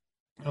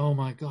 Oh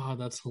my god,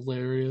 that's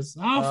hilarious.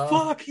 Oh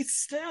fuck, he's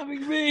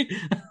stabbing me.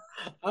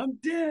 I'm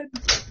dead.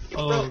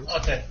 Oh,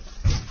 Okay.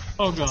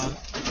 oh god.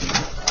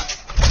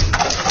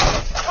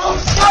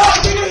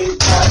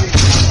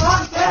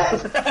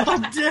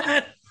 I'm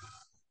dead.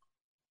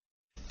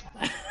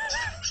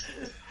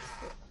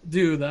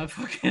 Dude, that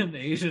fucking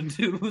Asian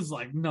dude was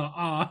like,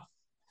 nah.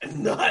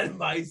 Not in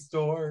my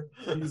store.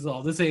 He's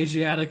all, this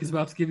Asiatic is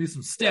about to give you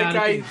some That static.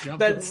 guy, and he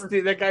jumped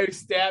over. that guy who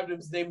stabbed him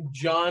is named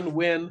John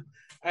Wynn,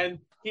 and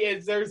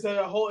there's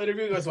a whole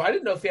interview. He goes, well, I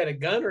didn't know if he had a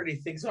gun or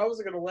anything, so I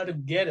wasn't going to let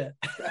him get it.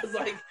 I was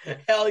like,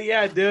 hell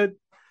yeah, dude.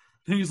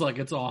 He's like,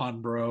 it's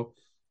on, bro.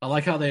 I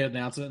like how they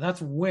announce it.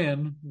 That's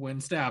when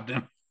stabbed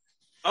him.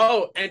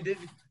 Oh, and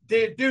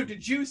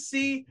did you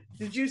see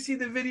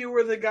the video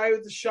where the guy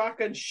with the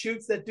shotgun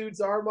shoots that dude's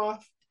arm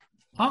off?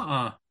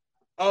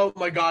 Oh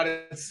my god,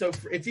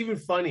 it's even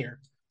funnier.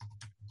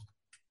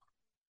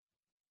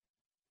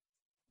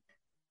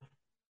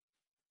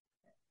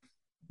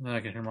 Then I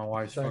can hear my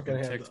wife's Not fucking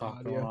gonna have the TikTok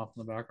audio. going off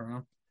in the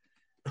background.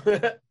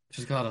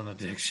 She's got an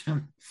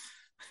addiction.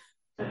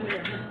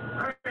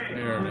 There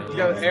it is. You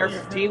got an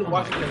AR-15.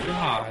 Watch Oh my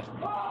it.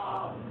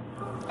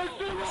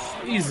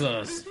 god.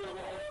 Jesus.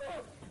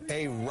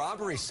 A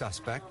robbery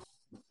suspect.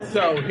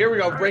 So here we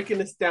go, breaking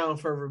this down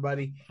for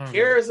everybody. Okay.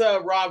 Here's a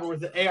robber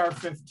with an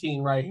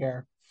AR-15 right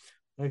here.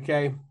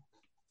 Okay.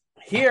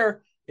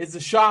 Here is a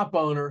shop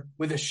owner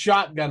with a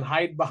shotgun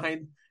hiding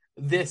behind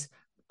this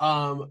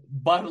Bud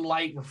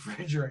Light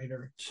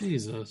refrigerator.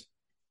 Jesus.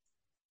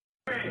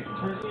 Boom.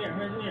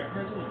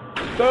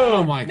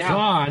 Oh my Now-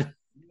 god.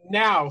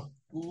 Now,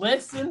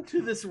 listen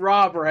to this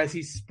robber as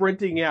he's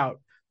sprinting out.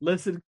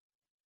 Listen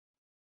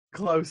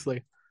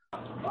closely.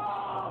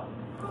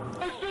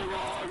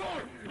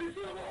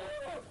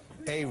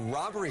 A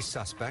robbery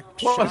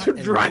suspect Watch shot him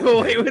and drive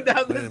wounded away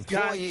without when an this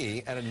guy.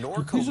 employee at a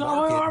Norco He's on my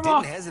market arm didn't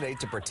off. hesitate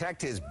to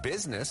protect his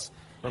business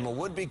from a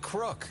would-be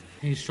crook.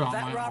 He shot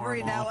That my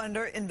robbery arm now off.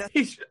 under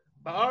He's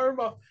arm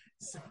off.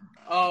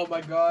 Oh my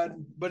god!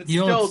 But it's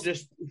You know,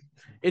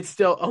 it's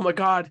still. Oh my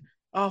god!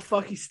 Oh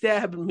fuck! He's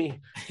stabbing me.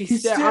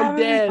 He's I'm stabbing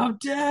me. dead. I'm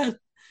dead.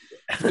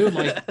 Dude,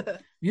 like,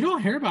 you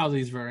don't hear about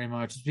these very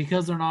much. It's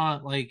because they're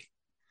not like,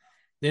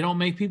 they don't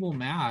make people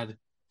mad,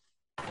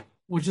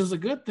 which is a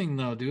good thing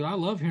though, dude. I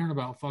love hearing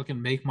about fucking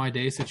make my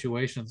day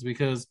situations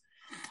because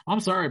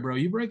I'm sorry, bro.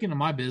 You break into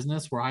my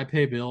business where I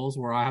pay bills,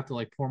 where I have to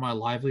like pour my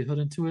livelihood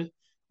into it.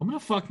 I'm gonna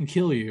fucking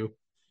kill you.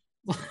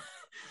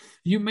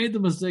 You made the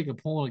mistake of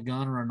pulling a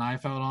gun or a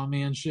knife out on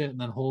me and shit, and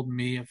then holding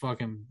me at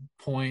fucking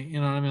point. You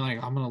know what I mean?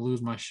 Like, I'm gonna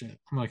lose my shit.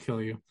 I'm gonna kill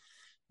you.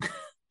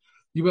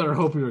 You better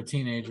hope you're a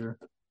teenager.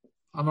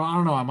 I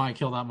don't know. I might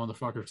kill that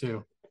motherfucker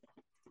too.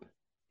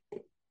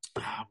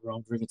 Bro,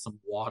 I'm drinking some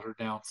watered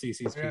down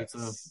CC's Yes.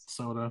 pizza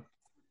soda.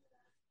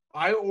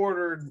 I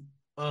ordered.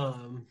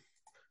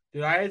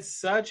 Dude, I had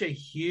such a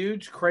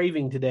huge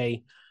craving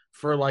today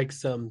for like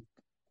some,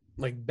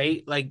 like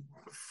bait, like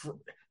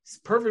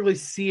perfectly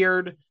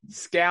seared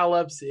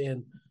scallops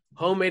and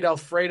homemade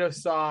Alfredo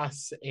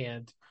sauce,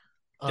 and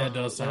That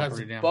does sound I got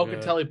pretty some damn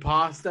good. Bocatelli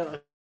pasta. I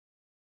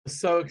was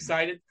so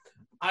excited.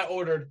 I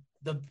ordered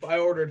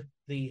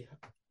the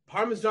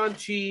Parmesan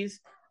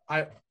cheese.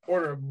 I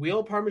ordered a wheel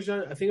of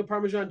Parmesan, I think of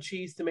Parmesan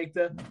cheese to make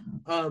the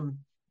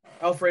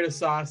Alfredo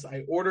sauce.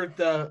 I ordered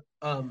the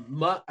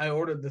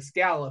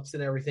scallops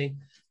and everything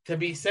to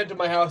be sent to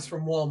my house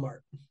from Walmart.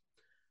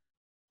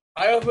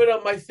 I opened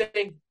up my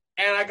thing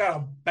and I got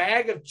a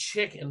bag of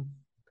chicken,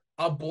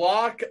 a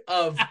block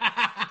of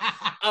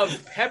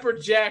pepper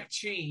jack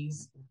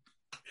cheese,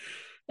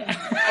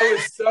 I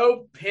was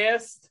so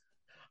pissed.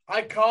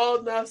 I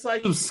called and I was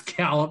like, Some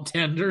scallop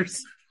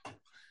tenders.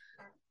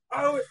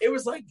 oh,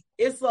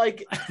 it's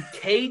like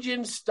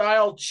Cajun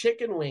style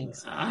chicken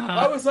wings.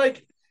 I Ah. was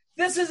like,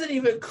 this isn't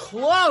even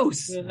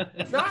close.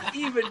 Not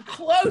even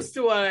close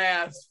to what I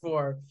asked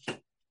for.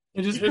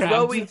 It just Because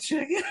grabbed the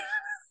chicken.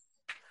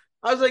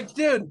 I was like,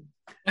 dude.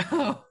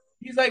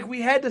 He's like,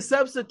 we had to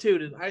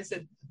substitute it. I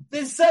said,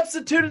 they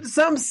substituted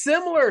something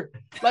similar.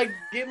 Like,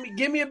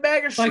 give me a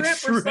bag of shrimp,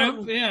 Like or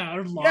something. Yeah,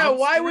 or Yeah,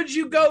 why would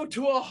you go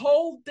to a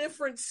whole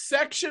different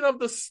section of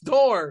the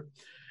store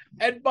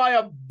and buy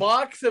a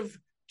box of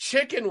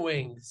chicken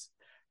wings?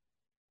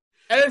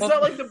 And it's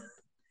not like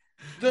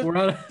we're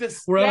out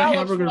of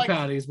hamburger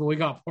patties, but we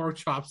got pork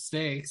chop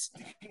steaks.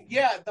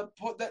 Yeah,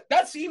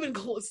 that's even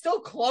still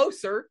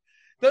closer.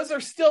 Those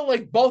are still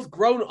like both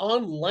grown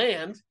on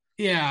land.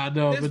 Yeah,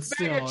 no, this but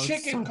bag still, of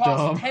chicken so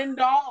costs dumb.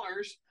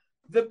 $10.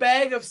 The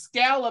bag of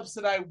scallops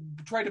that I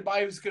tried to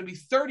buy was going to be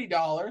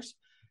 $30.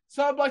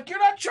 So I'm like, you're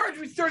not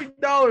charging me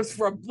 $30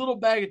 for a little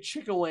bag of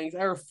chicken wings.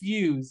 I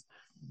refuse.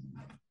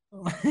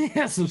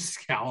 Yeah, some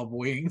scallop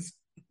wings.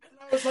 And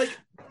I was like,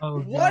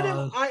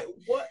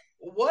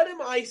 what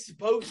am I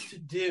supposed to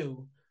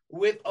do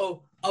with a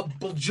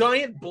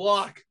giant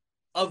block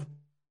of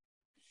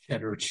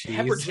cheddar cheese,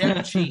 pepper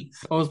jack cheese?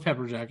 Oh, it's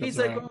pepper jack. He's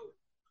like, right.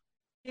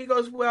 he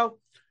goes, well,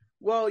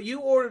 you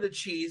ordered a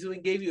cheese and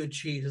we gave you a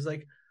cheese. It's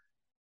like,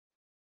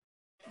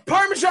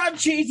 Parmesan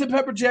cheese and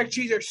pepper jack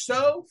cheese are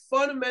so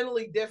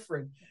fundamentally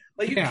different.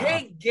 Like, you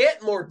can't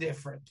get more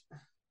different.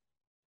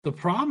 The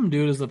problem,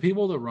 dude, is the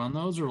people that run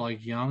those are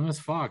like young as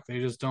fuck. They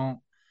just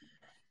don't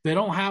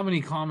have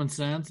any common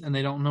sense, and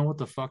they don't know what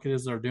the fuck it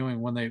is they're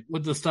doing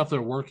with the stuff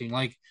they're working.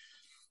 Like,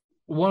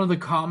 one of the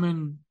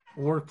common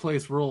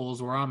workplace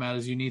rules where I'm at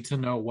is you need to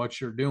know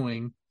what you're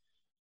doing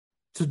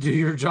to do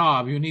your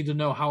job. You need to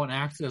know how an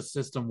access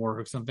system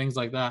works and things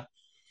like that.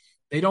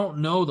 They don't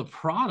know the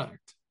product.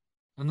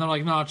 And they're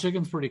like, no,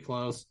 chicken's pretty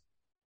close.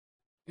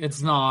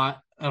 It's not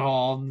at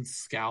all. It's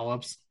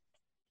scallops.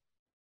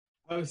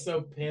 I was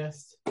so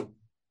pissed.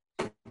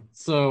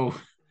 So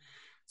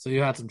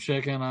you had some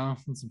chicken, and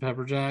some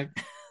pepper jack?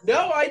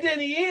 No, I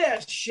didn't eat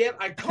that shit.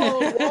 I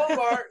called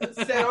Walmart and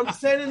said, I'm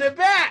sending it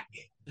back.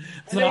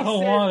 And I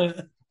don't want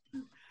it.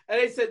 And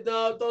they said,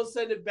 no, don't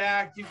send it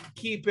back. You can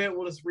keep it.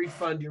 We'll just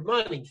refund your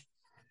money.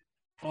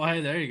 Well,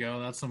 hey, there you go.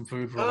 That's some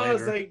food for I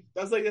later.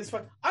 was like, that's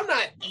fine. I'm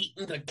not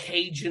eating the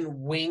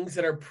Cajun wings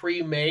that are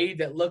pre-made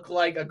that look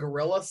like a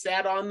gorilla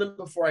sat on them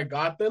before I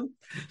got them.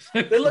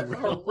 They look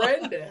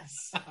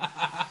horrendous.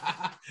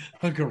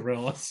 A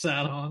gorilla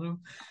sat on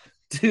them.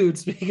 Dude,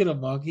 speaking of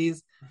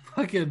monkeys,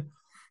 fucking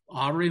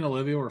Aubrey and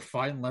Olivia were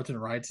fighting left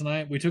and right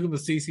tonight. We took them to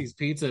CC's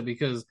Pizza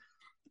because,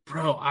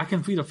 bro, I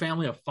can feed a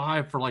family of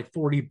 5 for like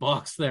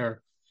 $40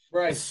 there.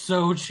 Right. It's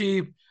so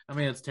cheap. I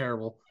mean, it's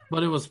terrible,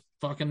 but it was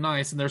fucking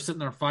nice. And they're sitting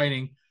there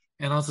fighting.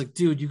 And I was like,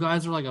 dude, you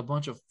guys are like a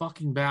bunch of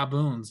fucking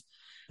baboons.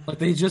 Like,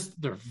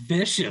 they're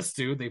vicious,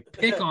 dude. They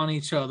pick on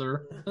each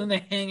other, and then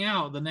they hang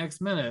out the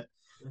next minute.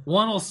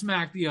 One will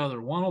smack the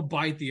other, one will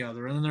bite the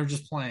other, and then they're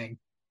just playing.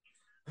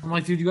 I'm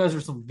like, dude, you guys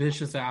are some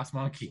vicious ass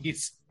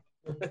monkeys.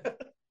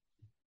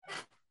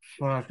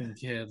 Fucking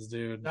kids,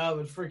 dude. No,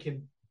 but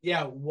freaking,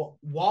 yeah,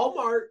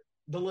 Walmart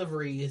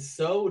delivery is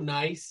so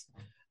nice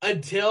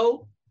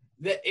until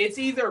it's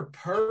either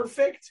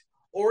perfect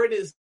or it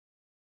is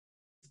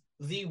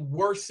the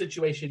worst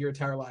situation of your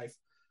entire life.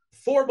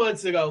 4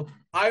 months ago,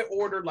 I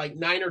ordered like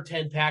 9 or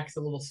 10 packs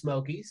of Little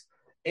Smokies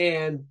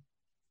and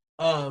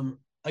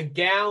a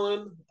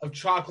gallon of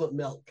chocolate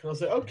milk. And I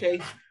was like,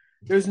 okay,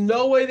 there's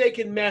no way they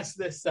can mess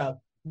this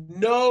up.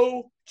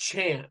 No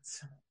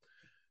chance.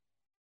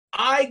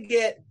 I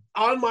get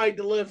on my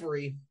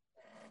delivery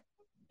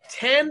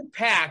 10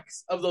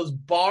 packs of those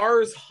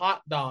Bars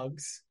hot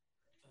dogs.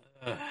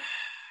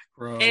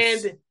 Gross.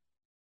 And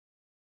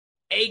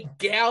a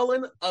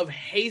gallon of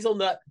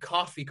hazelnut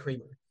coffee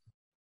creamer.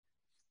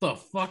 The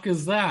fuck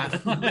is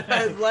that?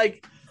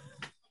 Like,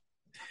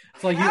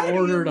 it's like you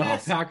ordered a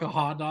pack of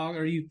hot dog,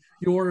 or you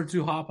ordered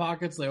 2 Hot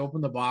Pockets. They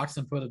opened the box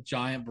and put a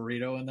giant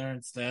burrito in there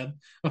instead,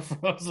 a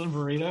frozen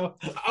burrito.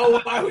 Oh,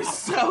 I was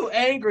so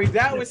angry.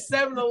 That was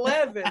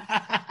 7-Eleven.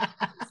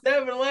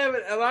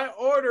 7-Eleven, and I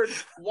ordered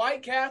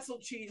White Castle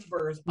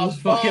cheeseburgers. Those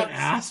fucking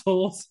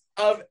assholes.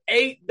 Of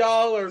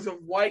 $8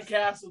 of White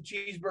Castle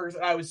cheeseburgers.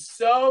 And I was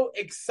so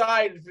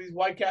excited for these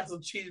White Castle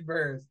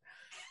cheeseburgers.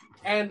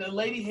 And the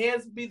lady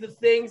hands me the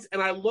things,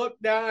 and I look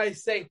down and I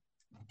say,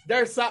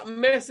 there's something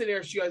missing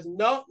here. She goes,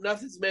 nope,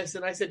 nothing's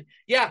missing. I said,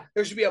 yeah,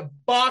 there should be a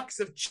box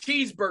of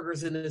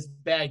cheeseburgers in this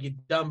bag, you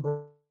dumb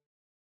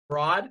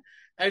broad.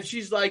 And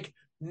she's like,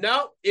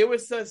 nope, it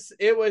was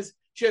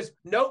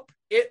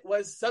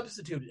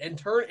substituted, and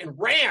turned and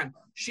ran.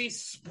 She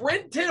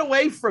sprinted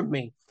away from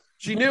me.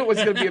 She knew it was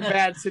going to be a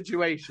bad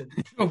situation.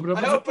 Open up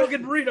a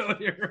fucking burrito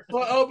here.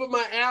 Well, I open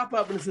my app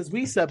up and it says,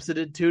 we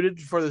substituted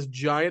for this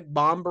giant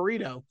bomb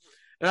burrito.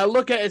 And I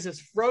look at it, it's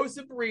this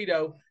frozen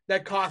burrito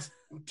that costs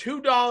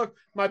 $2.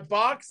 My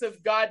box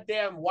of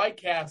goddamn White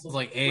Castles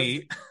like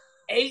 $8.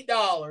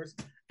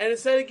 $8. And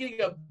instead of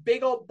getting a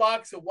big old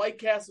box of White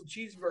Castle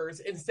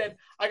cheeseburgers, instead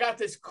I got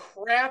this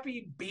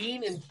crappy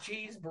bean and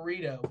cheese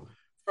burrito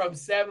from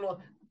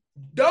 7-Eleven.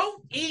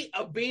 Don't eat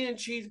a bean and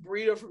cheese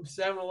burrito from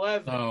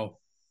 7-Eleven. Oh,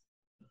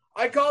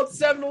 I called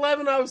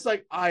 7-Eleven. I was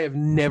like, I have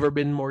never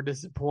been more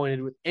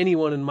disappointed with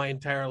anyone in my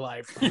entire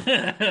life.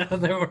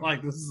 they were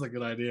like, "This is a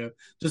good idea.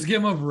 Just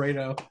give them a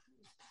burrito."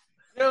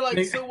 They're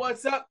like, "So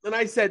what's up?" And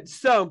I said,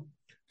 "So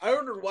I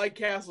ordered White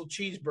Castle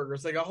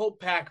cheeseburgers, like a whole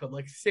pack of them,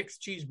 like 6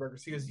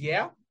 cheeseburgers." He goes,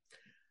 "Yeah."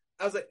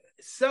 I was like,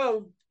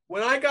 "So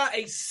when I got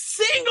a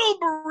single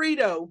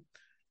burrito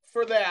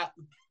for that,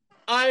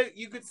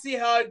 you could see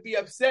how I'd be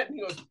upset." And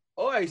he goes,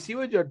 "Oh, I see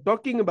what you're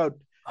talking about.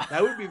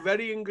 I would be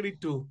very angry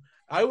too.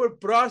 I will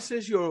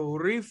process your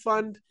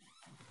refund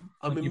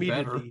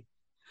immediately."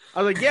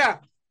 I was like, "Yeah,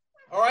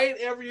 all right,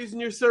 never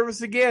using your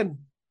service again."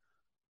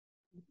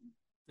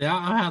 Yeah,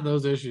 I had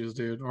those issues,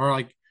 dude. Or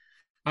like,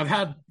 I've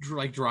had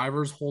like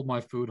drivers hold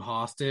my food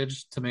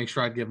hostage to make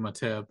sure I'd give them a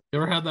tip.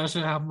 You ever had that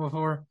shit happen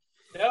before?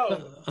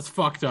 No. That's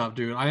fucked up,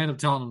 dude. I end up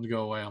telling them to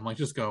go away. I'm like,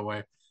 just go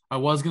away. I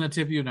was gonna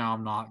tip you, now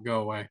I'm not. Go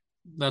away.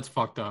 That's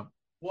fucked up.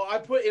 Well, I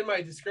put in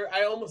my description,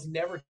 I almost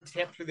never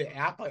tip through the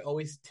app. I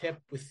always tip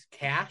with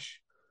cash.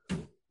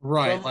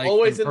 Right. So I'm like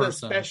always in the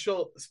person.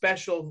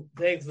 special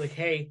things like,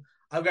 "Hey,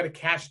 I've got a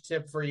cash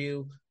tip for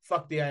you.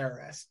 Fuck the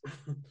IRS."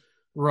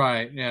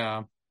 Right.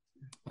 Yeah.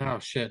 Oh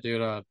shit,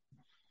 dude.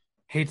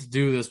 Hate to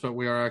do this, but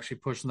we are actually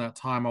pushing that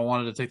time. I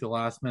wanted to take the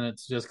last minute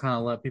to just kind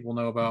of let people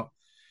know about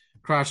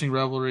Crashing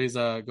Revelry's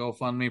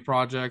GoFundMe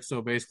project.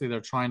 So basically,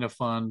 they're trying to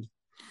fund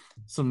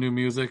some new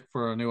music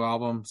for a new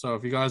album. So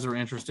if you guys are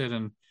interested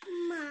in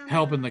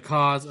helping the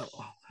cause,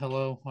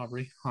 hello,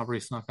 Aubrey. Aubrey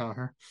snuck out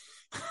here.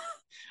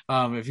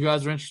 If you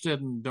guys are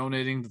interested in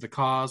donating to the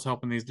cause,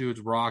 helping these dudes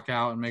rock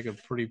out and make a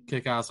pretty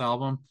kick-ass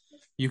album,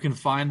 you can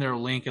find their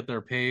link at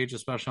their page,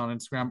 especially on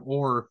Instagram,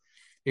 or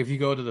if you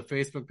go to the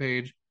Facebook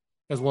page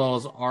as well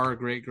as our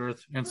Great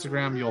Girth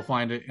Instagram, you'll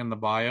find it in the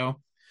bio.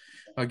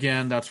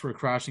 Again, that's for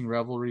Crashing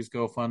Revelry's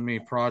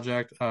GoFundMe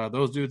project.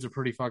 Those dudes are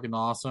pretty fucking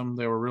awesome.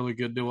 They were really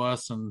good to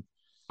us, and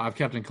I've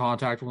kept in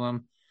contact with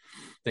them.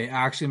 They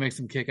actually make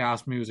some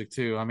kick-ass music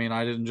too. I mean,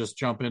 I didn't just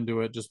jump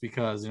into it just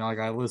because, like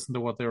I listened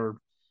to what they were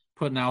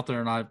putting out there,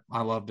 and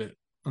I loved it,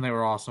 and they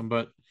were awesome.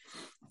 But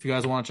if you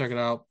guys want to check it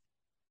out,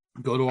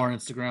 go to our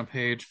Instagram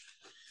page.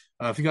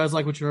 If you guys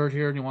like what you heard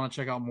here and you want to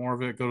check out more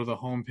of it, go to the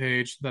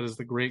homepage. That is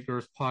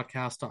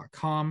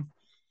thegreatgirthpodcast.com.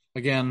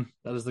 Again,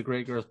 that is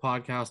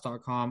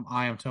thegreatgirthpodcast.com.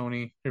 I am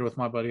Tony, here with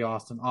my buddy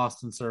Austin.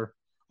 Austin, sir,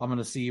 I'm going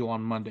to see you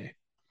on Monday.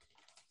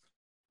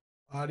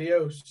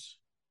 Adios.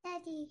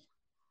 Daddy.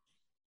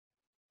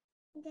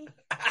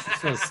 She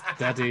says,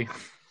 Daddy.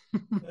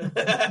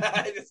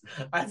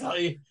 I tell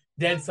you,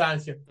 dead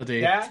silence here.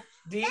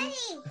 Daddy.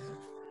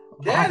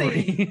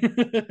 Daddy.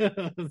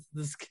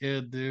 This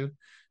kid, dude.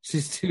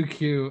 She's too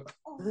cute.